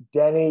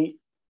 Danny,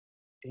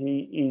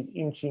 he is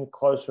inching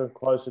closer and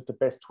closer to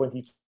best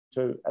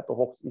 22 at the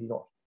Hawks, is he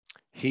not?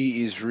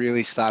 He is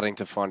really starting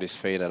to find his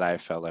feet at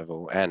AFL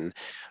level, and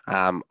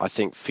I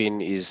think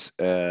Finn is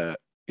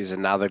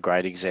another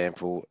great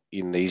example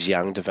in these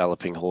young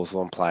developing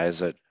Hawthorn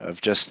players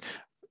of just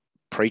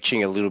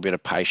preaching a little bit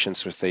of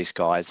patience with these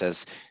guys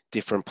as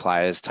different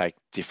players take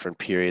different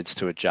periods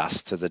to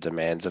adjust to the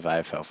demands of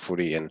AFL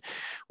footy. And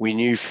we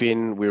knew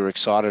Finn, we were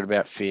excited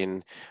about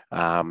Finn,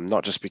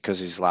 not just because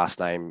his last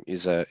name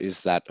is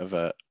that of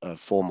a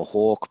former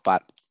Hawk,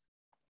 but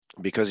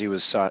because he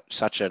was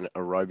such an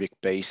aerobic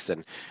beast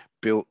and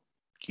built,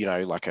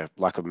 like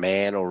a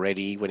man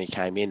already when he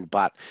came in.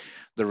 But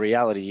the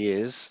reality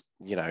is,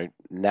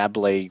 NAB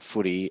League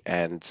footy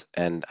and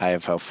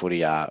AFL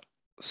footy are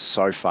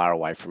so far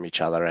away from each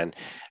other,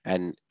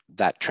 and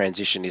that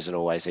transition isn't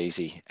always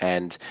easy.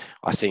 And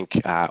I think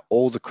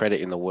all the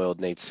credit in the world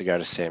needs to go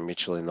to Sam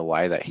Mitchell in the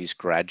way that he's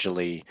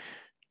gradually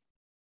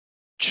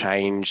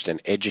changed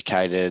and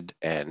educated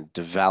and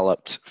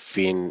developed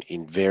Finn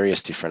in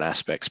various different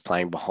aspects,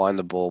 playing behind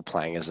the ball,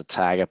 playing as a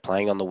tagger,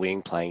 playing on the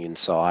wing, playing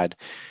inside,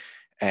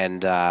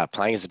 and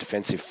playing as a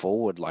defensive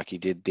forward like he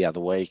did the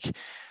other week.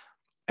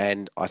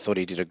 And I thought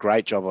he did a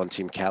great job on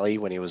Tim Kelly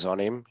when he was on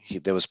him.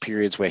 There was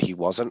periods where he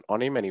wasn't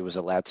on him and he was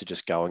allowed to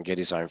just go and get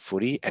his own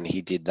footy, and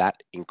he did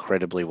that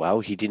incredibly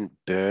well. He didn't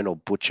burn or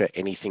butcher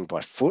anything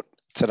by foot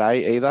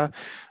today either.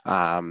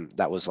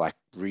 That was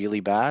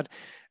really bad.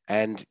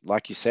 And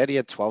like you said, he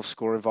had 12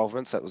 score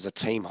involvements. That was a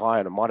team high,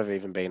 and it might have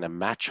even been a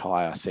match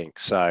high, I think.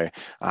 So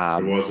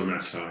it was a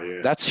match high,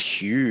 yeah. That's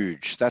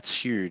huge.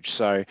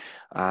 So,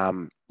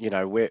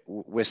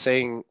 we're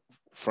seeing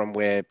from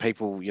where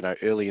people,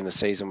 early in the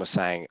season were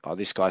saying, oh,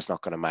 this guy's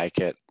not going to make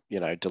it,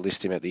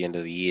 delist him at the end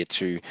of the year,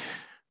 to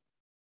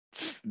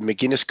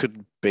McGuinness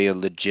could be a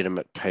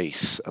legitimate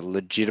piece of,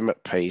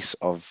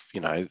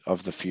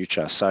 of the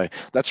future. So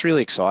that's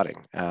really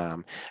exciting.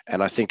 And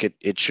I think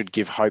it should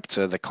give hope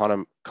to the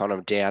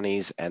Connor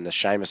Downies and the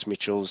Seamus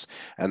Mitchells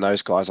and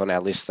those guys on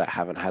our list that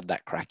haven't had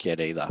that crack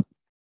yet either.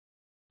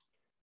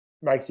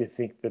 Makes you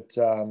think that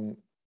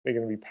they're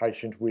going to be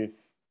patient with.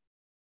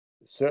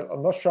 So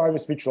I'm not sure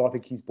Seamus Mitchell. I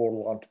think he's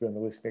borderline to be on the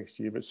list next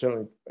year, but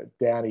certainly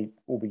Downey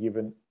will be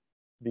given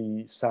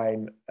the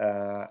same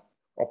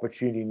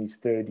opportunity in his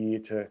 3rd year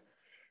to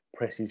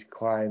press his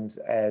claims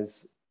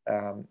as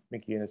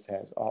McGuinness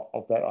has.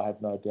 Of that, I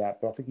have no doubt.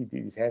 But I think he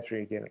did his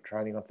hamstring again at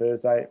training on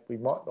Thursday. We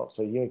might not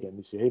see him again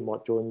this year. He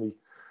might join the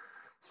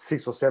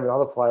 6 or 7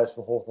 other players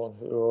from Hawthorn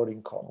who are already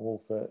in Cotton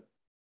Wool for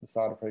the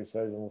start of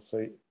pre-season. We'll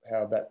see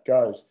how that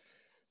goes.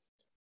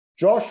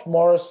 Josh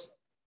Morris,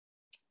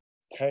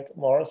 Tank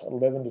Morris,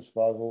 11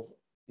 disposals.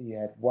 He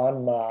had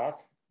 1 mark,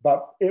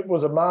 but it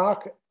was a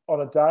mark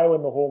on a day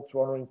when the Hawks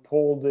were honouring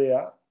Paul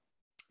Deere.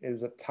 He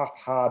was a tough,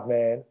 hard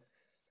man.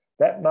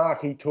 That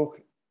mark he took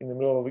in the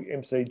middle of the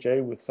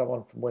MCG with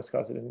someone from West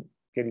Coast, I didn't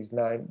get his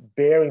name,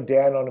 bearing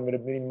down on him at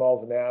 1,000,000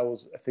 miles an hour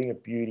was a thing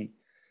of beauty.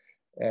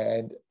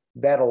 And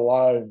that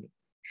alone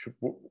should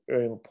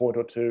earn a point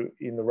or two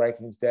in the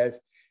rankings, Daz.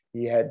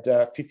 He had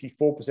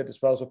 54%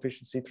 disposal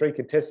efficiency, 3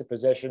 contested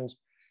possessions.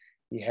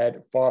 He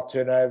had 5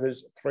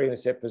 turnovers, 3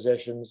 intercept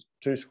possessions,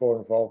 2 score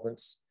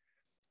involvements,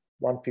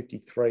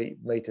 153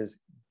 metres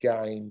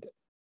gained.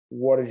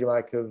 What did you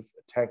make of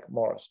Tank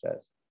Morris,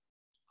 Daz?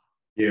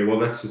 Yeah, well,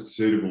 that's a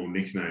suitable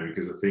nickname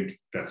because I think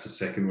that's the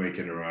second week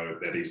in a row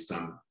that he's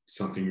done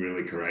something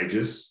really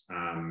courageous,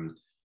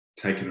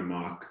 taken a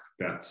mark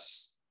that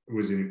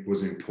was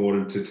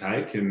important to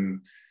take.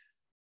 And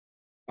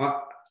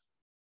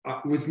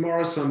with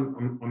Morris,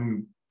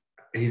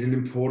 he's an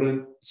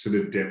important sort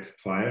of depth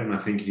player, and I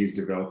think he's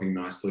developing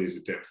nicely as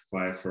a depth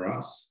player for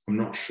us. I'm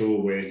not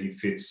sure where he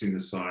fits in the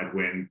side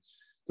when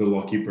the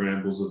Lockie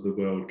Brambles of the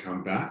world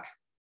come back,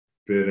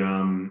 but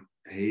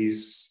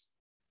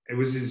it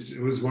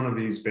was one of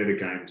his better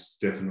games,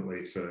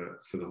 definitely for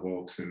the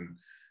Hawks, and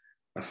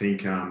I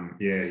think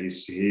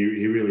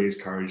he really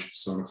is courage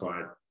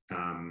personified,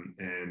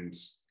 and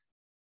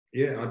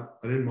yeah,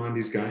 I didn't mind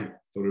his game.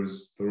 Thought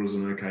it was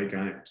an okay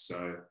game, so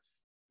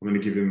I'm going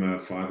to give him a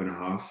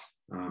 5.5.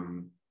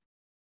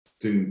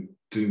 Didn't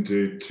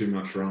do too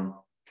much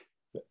wrong.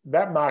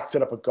 That mark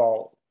set up a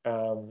goal,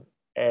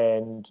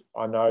 and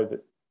I know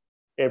that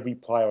every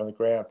player on the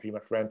ground pretty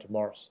much ran to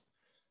Morris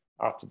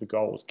after the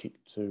goal was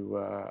kicked to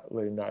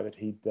let him know that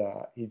he'd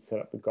set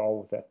up the goal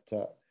with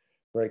that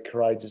very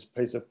courageous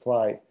piece of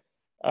play.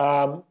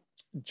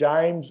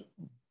 James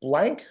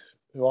Blank,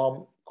 who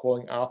I'm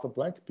calling Arthur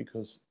Blank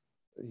because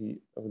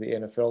of the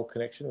NFL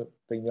connection with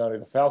being known to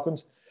the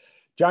Falcons.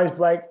 James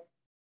Blank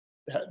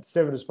had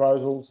 7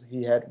 disposals.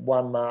 He had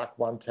 1 mark,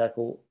 1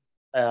 tackle.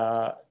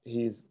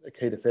 He's a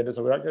key defender,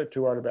 so we don't go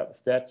too worried about the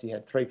stats. He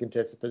had 3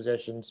 contested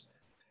possessions.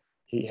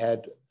 He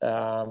had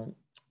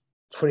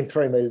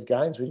 23 metres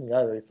gains. We didn't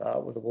go very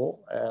far with the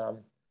ball.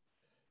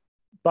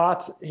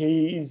 But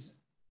he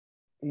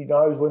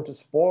knows when to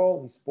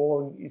spoil. His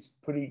spoiling is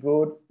pretty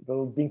good. The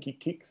little dinky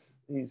kicks,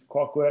 he's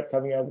quite good at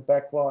coming out of the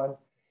back line.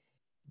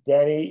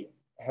 Danny,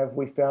 have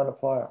we found a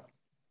player?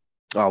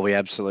 Oh, we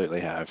absolutely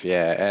have,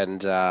 yeah.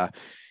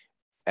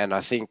 And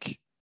I think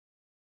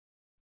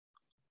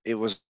it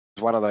was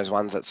one of those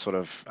ones that sort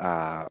of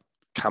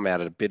come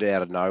out a bit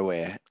out of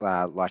nowhere,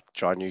 like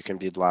John Newcomb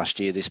did last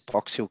year. This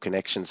Box Hill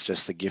connection's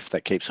just the gift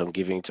that keeps on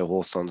giving to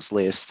Hawthorn's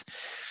list.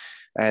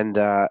 And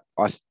I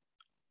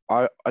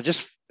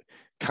just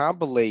can't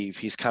believe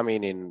he's come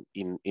in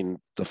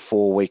the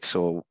 4 weeks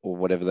or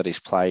whatever that he's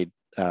played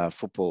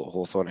football at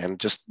Hawthorn and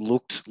just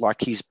looked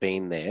like he's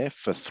been there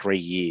for 3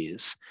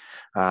 years.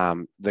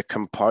 The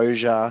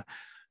composure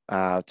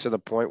to the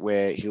point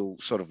where he'll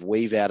sort of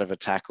weave out of a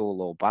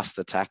tackle or bust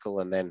the tackle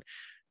and then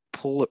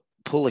pull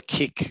a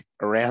kick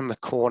around the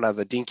corner,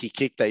 the dinky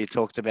kick that you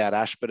talked about,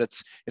 Ash, but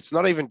it's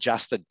not even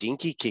just a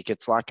dinky kick.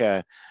 It's like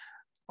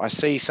I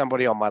see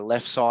somebody on my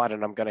left side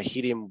and I'm going to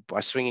hit him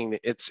by swinging.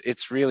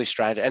 It's really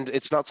strange. And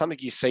it's not something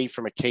you see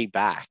from a key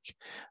back.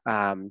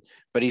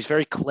 But he's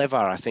very clever,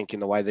 I think, in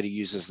the way that he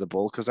uses the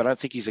ball, because I don't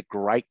think he's a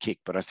great kick,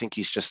 but I think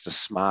he's just a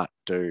smart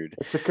dude.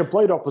 It's a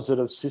complete opposite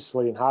of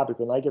Sicily and Hardwick.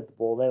 When they get the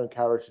ball, they're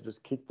encouraged to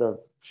just kick the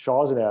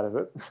shizing out of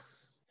it.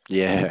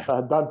 Yeah.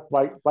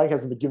 Blake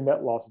hasn't been given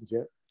that license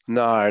yet.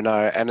 No.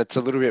 And it's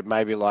a little bit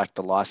maybe like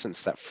the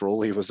license that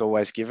Frawley was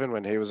always given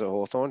when he was at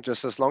Hawthorn.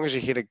 Just as long as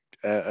you hit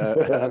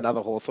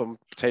another Hawthorn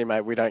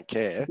teammate, we don't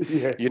care.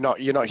 Yeah. You're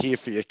not here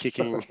for your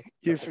kicking,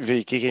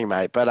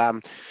 mate. But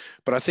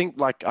I think,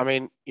 like, I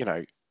mean, you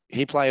know,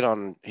 he played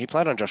on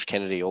Josh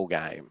Kennedy all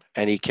game,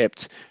 and he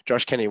kept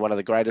Josh Kennedy, one of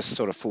the greatest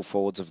sort of full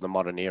forwards of the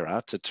modern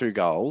era, to 2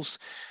 goals.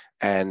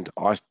 And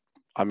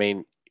I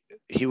mean,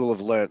 he will have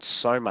learnt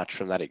so much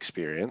from that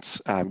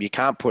experience. You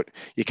can't put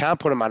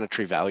a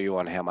monetary value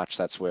on how much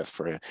that's worth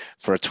for a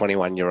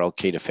 21-year-old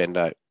key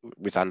defender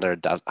with under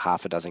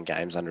half a dozen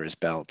games under his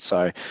belt.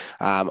 So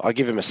I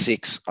give him a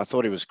 6. I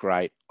thought he was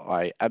great.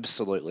 I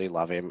absolutely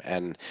love him,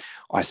 and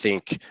I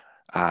think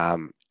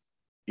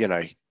you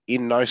know,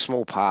 in no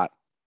small part,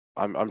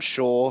 I'm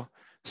sure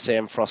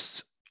Sam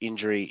Frost's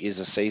injury is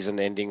a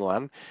season-ending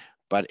one,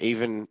 but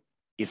even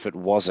if it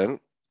wasn't,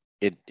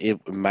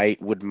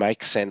 it would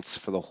make sense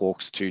for the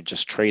Hawks to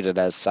just treat it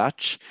as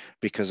such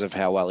because of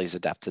how well he's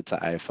adapted to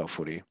AFL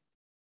footy.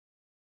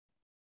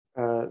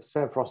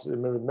 Sam Frost is a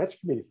member of the match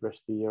committee for the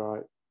rest of the year. I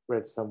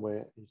read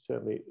somewhere. He's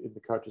certainly in the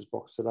coach's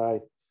box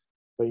today,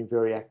 being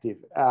very active.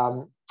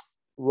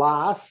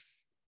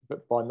 Last,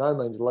 but by no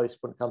means least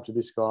when it comes to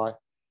this guy,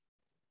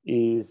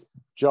 is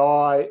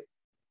Jai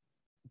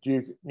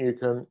Duke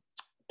Newcomb,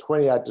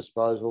 28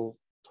 disposals,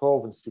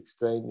 12 and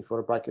 16, if you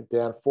want to break it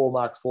down. 4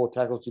 marks, 4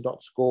 tackles, did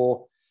not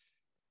score.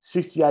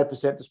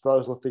 68%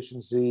 disposal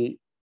efficiency.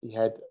 He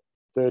had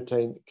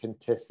 13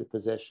 contested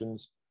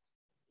possessions.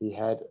 He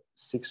had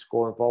 6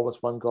 score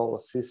involvements, 1 goal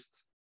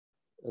assist.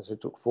 As he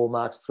took 4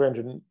 marks,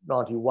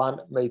 391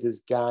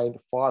 metres gained,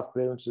 5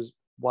 clearances,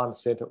 1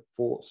 centre,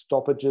 4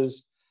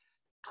 stoppages.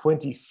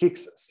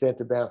 26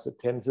 centre bounce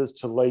attendances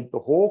to lead the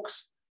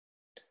Hawks.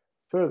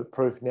 Further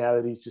proof now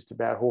that he's just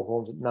about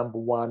Hawthorn's number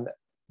one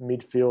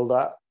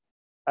midfielder.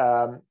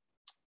 A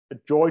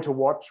joy to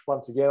watch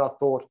once again. I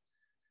thought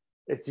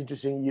it's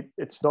interesting.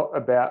 It's not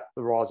about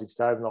the rising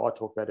star, even though I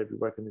talk about every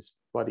week in this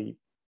bloody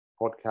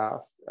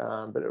podcast.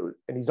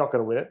 And he's not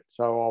going to win it,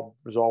 so I'll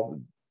resolve.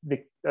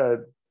 Nick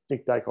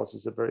Dacos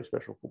is a very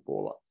special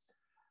footballer.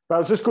 But it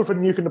was just good for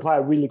Newcombe to play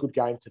a really good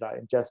game today,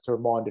 and just to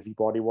remind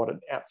everybody what an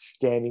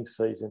outstanding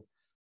season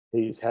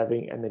he is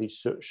having, and that he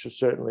should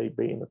certainly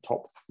be in the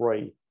top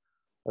three.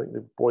 I think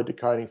the boy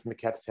DeConing from the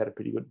Cats had a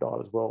pretty good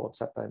night as well on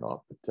Saturday night.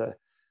 But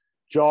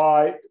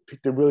Jai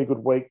picked a really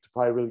good week to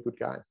play a really good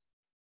game.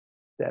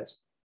 Daz.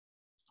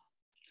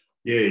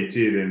 Yeah, he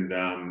did.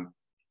 And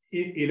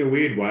in a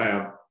weird way,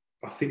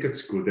 I think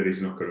it's good that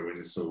he's not going to win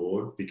this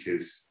award,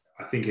 because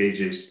I think he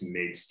just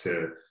needs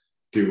to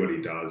do what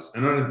he does.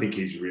 And I don't think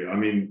he's really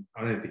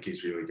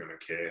going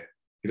to care.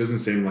 He doesn't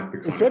seem like the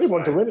kind of player. He said he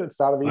wanted to win it at the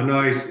start of the year. I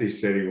know he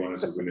said he wanted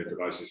to win it,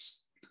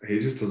 but he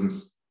just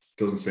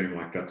doesn't seem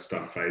like that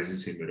stuff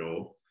phases him at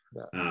all.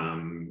 No.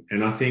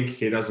 And I think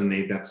he doesn't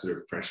need that sort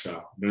of pressure.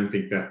 I don't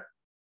think that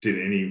did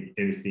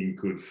anything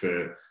good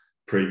for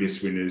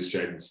previous winners,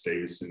 Jaden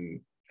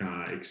Stevenson,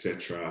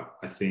 etc.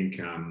 I think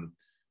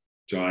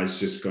Jai's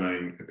just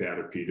going about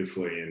it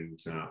beautifully, and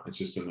it's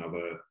just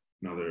another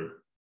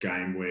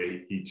game where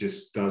he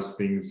just does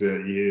things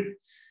that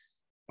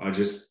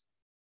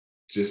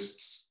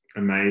just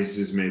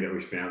amazes me that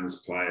we found this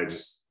player,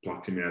 just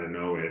plucked him out of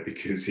nowhere,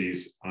 because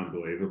he's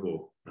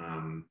unbelievable.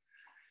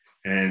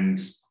 And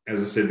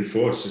as I said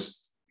before, it's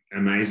just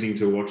amazing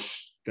to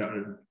watch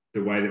the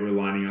way that we're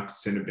lining up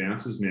centre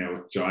bounces now,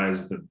 with Jai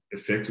as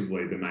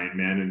effectively the main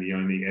man and the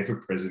only ever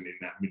present in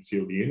that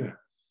midfield unit.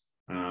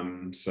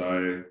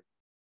 So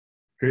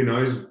who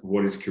knows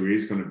what his career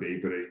is going to be,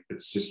 but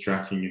it's just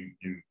tracking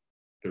in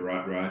the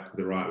right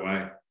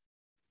way.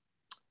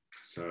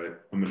 So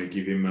I'm going to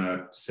give him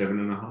a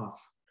 7.5.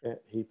 Yeah,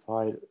 he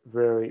played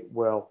very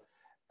well.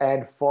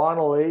 And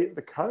finally,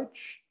 the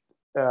coach,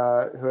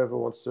 whoever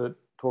wants to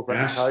talk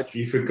about Ash, the coach.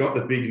 you forgot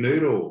the big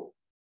noodle.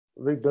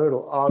 The big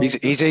noodle.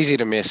 He's easy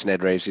to miss,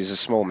 Ned Reeves. He's a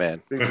small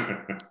man.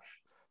 The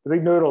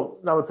big noodle,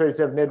 number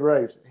 37, Ned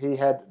Reeves. He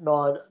had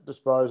 9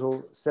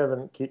 disposals,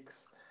 7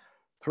 kicks,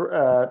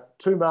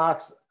 2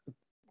 marks,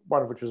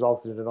 one of which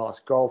resulted in a nice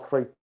goal,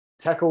 3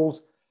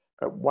 tackles.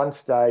 At one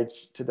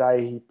stage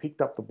today, he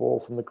picked up the ball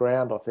from the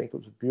ground. I think it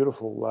was a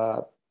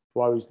beautiful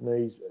blow his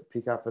knees,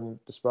 pick up and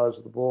dispose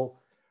of the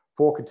ball.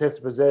 4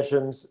 contested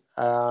possessions.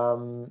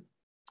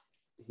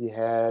 He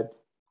had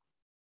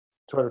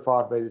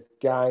 205 metres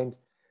gained,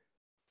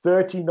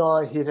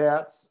 39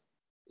 hit-outs.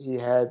 He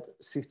had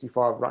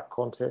 65 ruck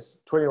contests,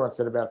 21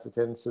 centre bounce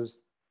attendances.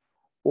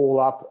 All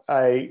up,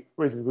 a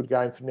reasonably good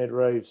game for Ned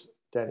Reeves,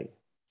 Danny.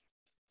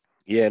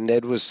 Yeah,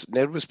 Ned was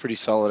pretty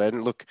solid,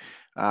 and look,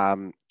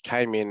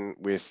 came in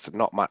with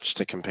not much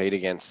to compete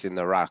against in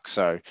the ruck,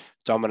 so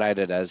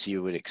dominated as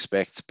you would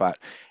expect, but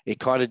it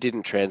kind of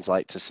didn't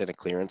translate to centre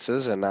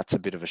clearances, and that's a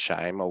bit of a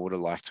shame. I would have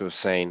liked to have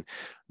seen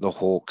the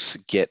Hawks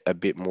get a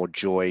bit more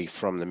joy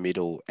from the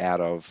middle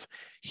out of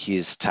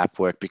his tap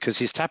work, because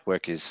his tap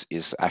work is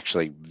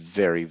actually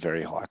very,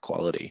 very high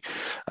quality.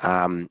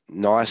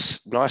 Nice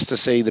to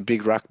see the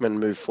big ruckman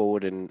move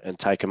forward and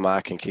take a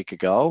mark and kick a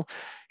goal.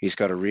 He's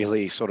got a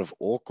really sort of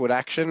awkward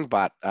action,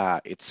 but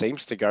it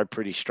seems to go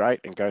pretty straight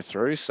and go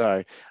through.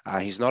 So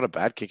he's not a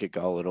bad kick at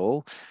goal at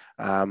all.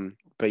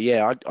 But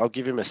yeah, I'll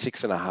give him a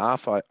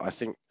 6.5.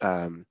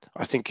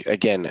 I think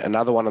again,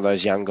 another one of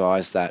those young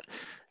guys that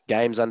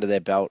games under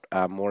their belt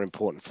are more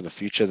important for the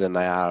future than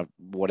they are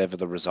whatever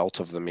the result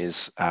of them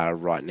is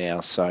right now.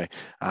 So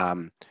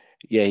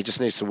yeah, he just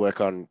needs to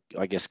work on,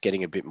 I guess,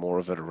 getting a bit more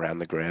of it around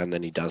the ground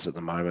than he does at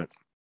the moment.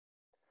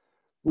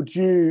 Would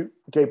you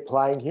keep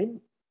playing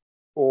him,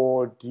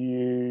 or do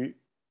you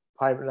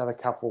play him another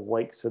couple of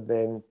weeks and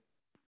then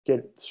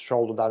get the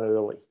shoulder done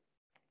early?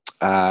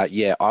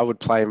 Yeah, I would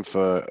play him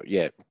for,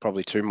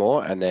 probably 2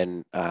 more, and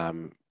then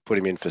put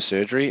him in for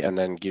surgery, and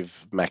then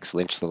give Max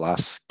Lynch the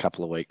last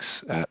couple of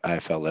weeks at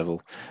AFL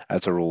level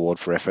as a reward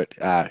for effort.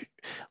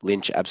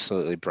 Lynch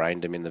absolutely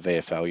brained him in the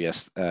VFL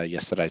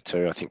yesterday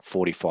too. I think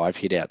 45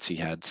 hit-outs he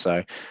had.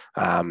 So,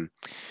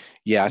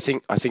 yeah, I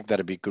think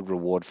that'd be a good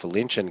reward for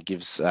Lynch, and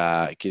gives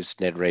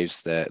Ned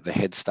Reeves the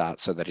head start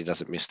so that he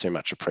doesn't miss too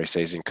much of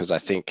preseason, because I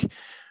think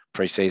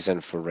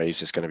preseason for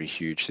Reeves is going to be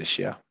huge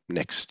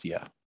next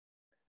year.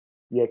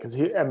 Yeah, because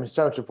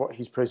so much of what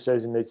his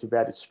preseason needs to be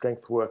about is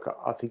strength work.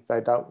 I think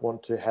they don't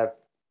want to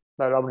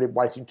be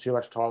wasting too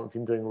much time with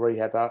him doing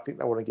rehab. I think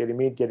they want to get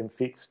him in, get him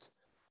fixed,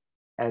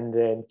 and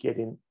then get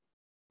him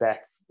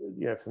back,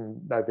 from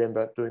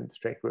November doing the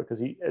strength work. Because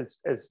he,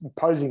 as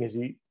imposing as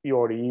he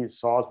already is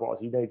size-wise,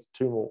 he needs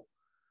 2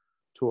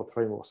 or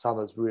 3 more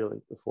summers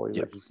really before he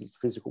reaches his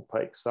physical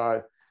peak.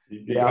 So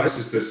you guys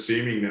just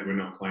assuming that we're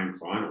not playing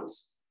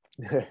finals.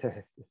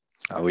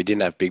 Oh, we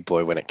didn't have Big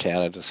Boy when it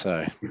counted,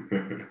 so.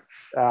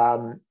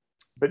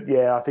 But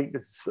yeah, I think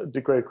there's a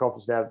degree of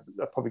confidence now.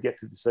 I'll probably get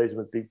through the season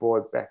with Big Boy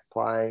back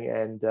playing,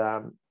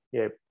 and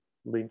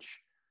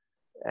Lynch.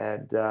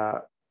 And,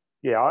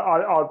 they've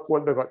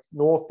got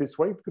North this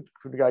week.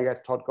 Could go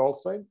against Todd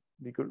Goldstein.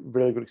 Be good,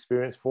 really good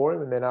experience for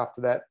him. And then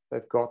after that,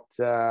 they've got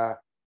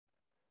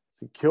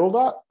St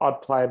Kilda.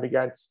 I'd play him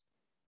against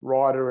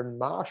Ryder and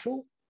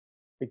Marshall.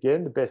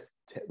 Again, the best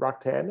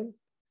ruck tandem.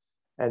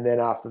 And then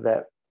after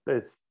that,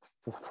 there's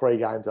 3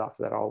 games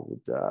after that.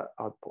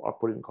 I'd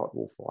put in Cotton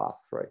Wolf for the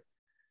last 3.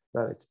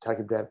 No need to take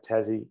him down to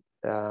Tassie,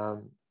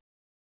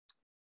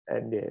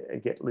 and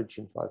get Lynch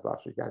in for those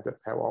last 3 games.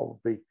 That's how I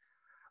would be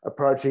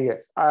approaching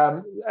it.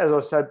 As I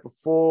said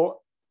before,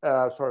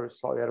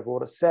 slightly out of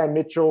order. Sam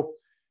Mitchell,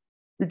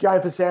 good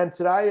game for Sam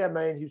today. I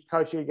mean, he was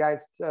coaching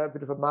against a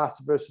bit of a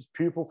master versus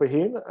pupil for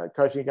him,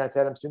 coaching against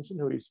Adam Simpson,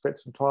 who he spent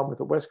some time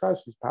with at West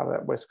Coast. He's part of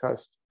that West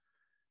Coast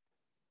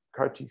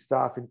coaching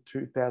staff in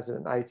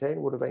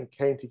 2018. Would have been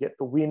keen to get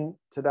the win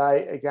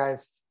today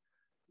against,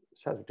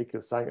 sounds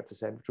ridiculous saying it for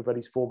Sam Mitchell, but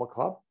his former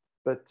club.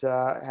 But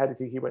how do you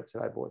think he went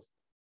today, boys?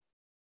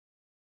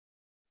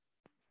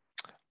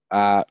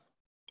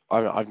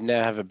 I've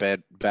never have a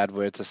bad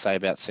word to say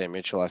about Sam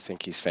Mitchell. I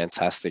think he's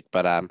fantastic,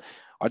 but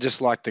I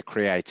just like the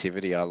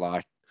creativity. I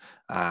like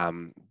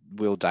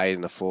Will Day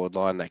in the forward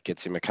line that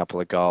gets him a couple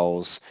of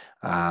goals.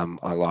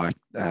 I like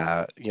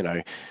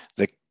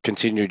the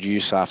continued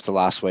use after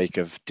last week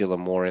of Dylan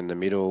Moore in the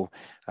middle,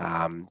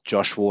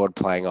 Josh Ward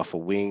playing off a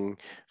wing,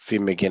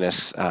 Finn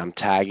McGuinness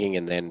tagging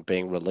and then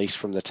being released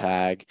from the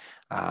tag.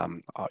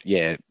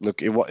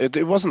 Look, it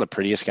wasn't the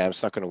prettiest game.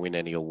 It's not going to win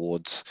any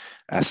awards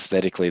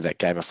aesthetically, that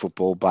game of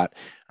football, but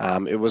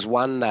it was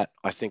one that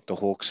I think the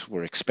Hawks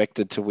were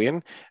expected to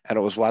win, and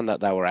it was one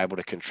that they were able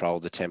to control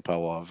the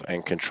tempo of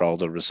and control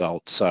the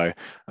result. So,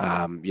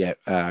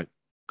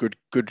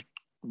 good,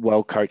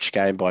 well-coached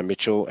game by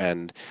Mitchell,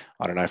 and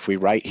I don't know if we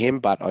rate him,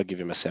 but I'd give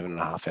him a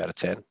 7.5 out of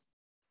 10.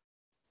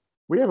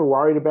 Were you ever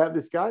worried about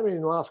this game?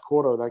 In the last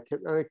quarter, they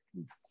kept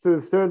through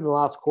the third and the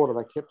last quarter,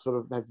 they kept sort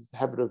of had this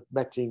habit of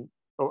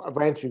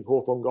answering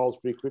Hawthorn goals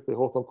pretty quickly.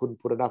 Hawthorn couldn't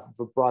put enough of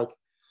a break.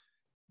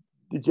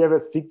 Did you ever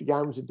think the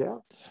game was in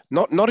doubt?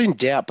 Not in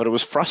doubt, but it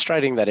was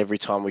frustrating that every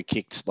time we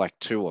kicked like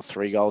 2 or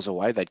 3 goals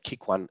away, they'd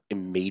kick one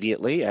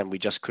immediately, and we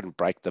just couldn't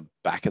break the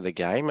back of the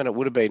game. And it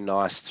would have been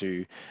nice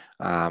to,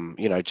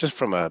 just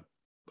from a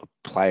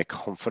player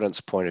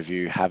confidence point of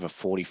view, have a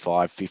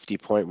 45, 50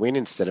 point win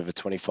instead of a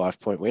 25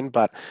 point win.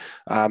 But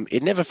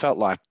it never felt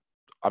like,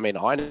 I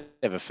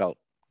never felt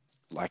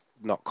like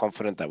not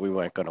confident that we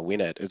weren't going to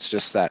win it. It's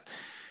just that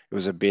it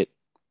was a bit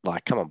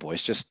like, come on,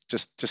 boys, just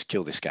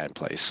kill this game,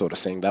 please, sort of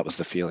thing. That was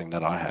the feeling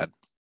that I had.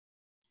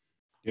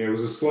 Yeah, it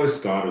was a slow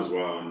start as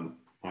well, and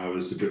I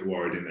was a bit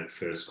worried in that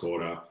first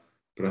quarter.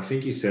 But I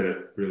think you said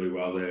it really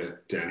well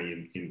there,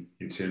 Danny,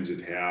 in terms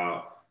of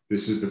how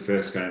this is the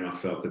first game I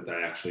felt that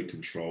they actually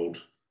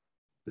controlled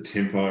the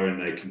tempo, and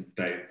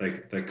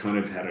they kind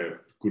of had a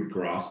good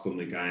grasp on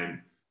the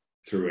game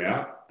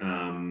throughout.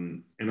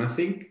 And I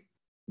think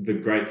the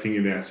great thing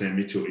about Sam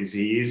Mitchell is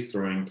he is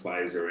throwing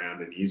plays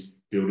around and he's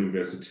building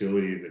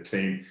versatility in the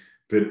team,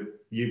 but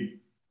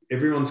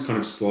everyone's kind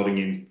of slotting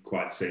in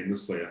quite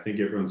seamlessly. I think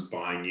everyone's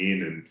buying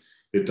in, and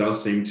it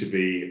does seem to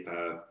be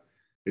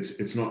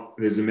it's not,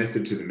 there's a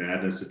method to the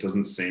madness. It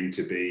doesn't seem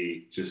to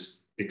be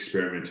just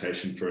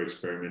experimentation for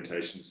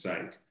experimentation's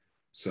sake.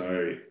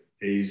 So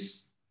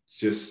he's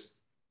just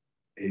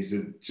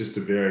a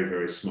very,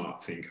 very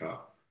smart thinker,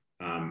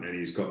 and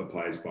he's got the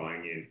players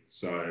buying in.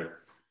 So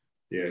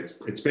yeah,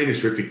 it's been a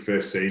terrific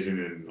first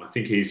season, and I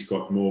think he's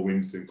got more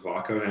wins than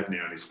Clarko had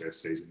now in his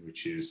first season,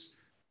 which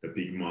is a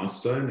big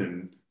milestone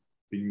and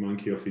big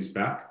monkey off his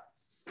back.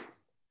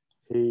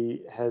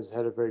 He has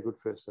had a very good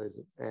first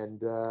season,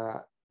 and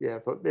I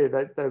thought they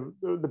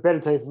the better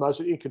team for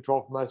most of it, in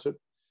control for most of it,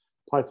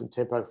 played some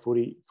tempo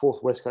footy,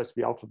 forced West Coast to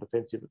be ultra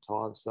defensive at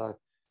times. So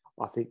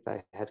I think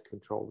they had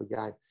control of the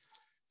game.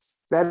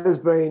 That has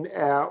been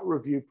our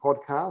review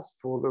podcast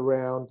for the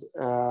round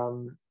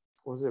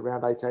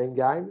 18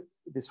 game.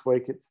 This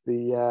week it's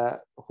the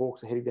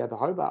Hawks are heading down to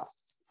Hobart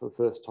for the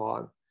first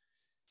time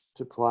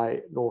to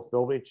play North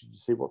Melbourne. Interested to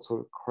see what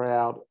sort of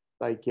crowd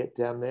they get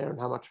down there and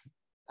how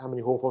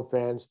many Hawthorn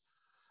fans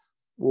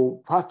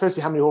will,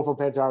 firstly, how many Hawthorn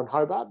fans are in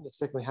Hobart, and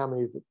secondly, how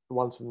many of the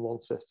ones from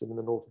Launceston and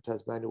the north of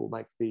Tasmania will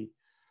make the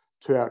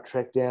 2-hour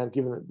trek down,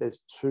 given that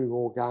there's 2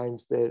 more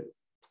games there to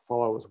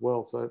follow as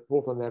well. So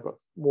Hawthorn now got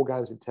more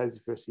games in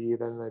Tassie first year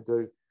than they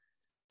do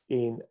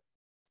in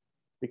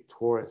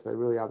Victoria. So they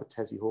really are the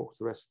Tassie Hawks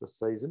the rest of the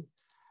season.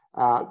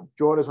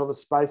 Join us on the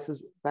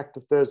Spaces back to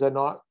Thursday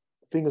night.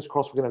 Fingers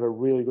crossed we're going to have a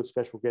really good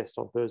special guest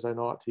on Thursday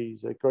night.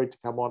 He's agreed to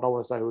come on. I don't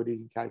want to say who it is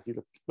in case he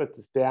lets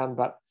us down,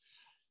 but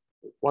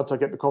once I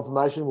get the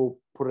confirmation, we'll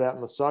put it out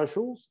on the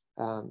socials.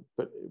 But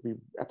it'll be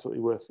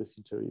absolutely worth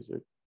listening to. He's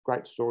a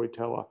great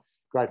storyteller,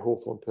 great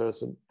Hawthorn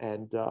person,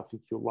 and I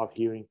think you'll love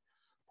hearing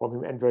from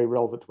him, and very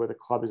relevant to where the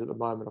club is at the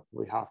moment. I've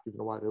probably half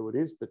given away who it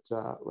is, but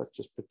let's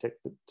just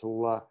protect it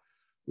till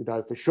we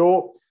know for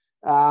sure.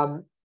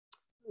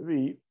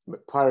 The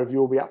player review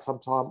will be up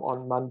sometime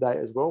on Monday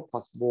as well,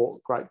 plus more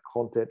great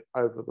content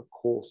over the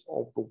course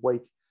of the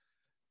week.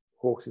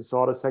 Hawks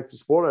Insiders, thanks for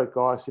support. A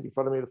guy sitting in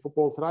front of me at the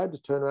football today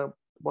just turned around,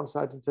 one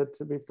stage and said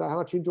to me how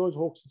much he enjoys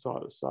Hawks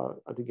Insiders.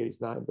 So I didn't get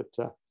his name,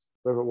 but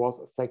whoever it was,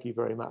 thank you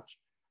very much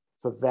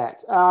for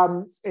that.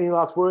 Any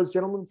last words,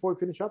 gentlemen, before we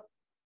finish up?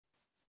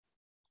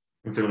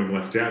 I'm feeling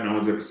left out. No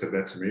one's ever said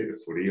that to me at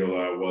the footy,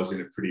 although I was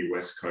in a pretty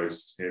West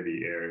Coast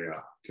heavy area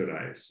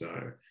today.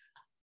 So,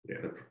 yeah,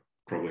 they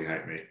probably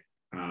hate me.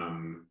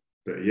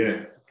 But,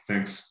 yeah,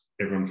 thanks,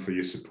 everyone, for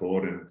your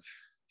support, and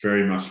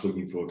very much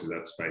looking forward to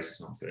that Spaces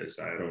on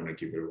Thursday. I don't want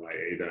to give it away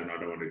either, and I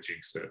don't want to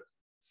jinx it.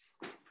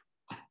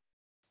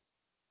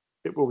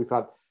 It will be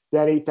fun.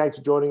 Danny, thanks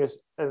for joining us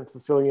and for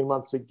filling in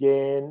once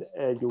again.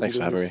 Thanks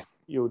for having me.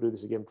 You'll do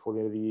this again before the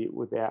end of the year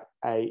without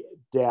a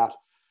doubt.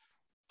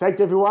 Thanks,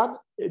 everyone.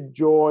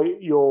 Enjoy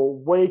your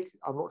week.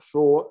 I'm not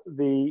sure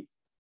the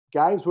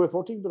game's worth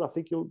watching, but I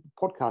think you'll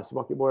podcast. You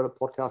might get more out of the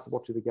podcast than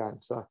watching the game.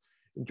 So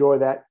enjoy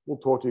that. We'll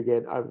talk to you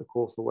again over the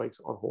course of the weeks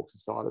on Hawks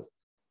Insiders.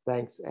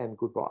 Thanks and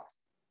goodbye.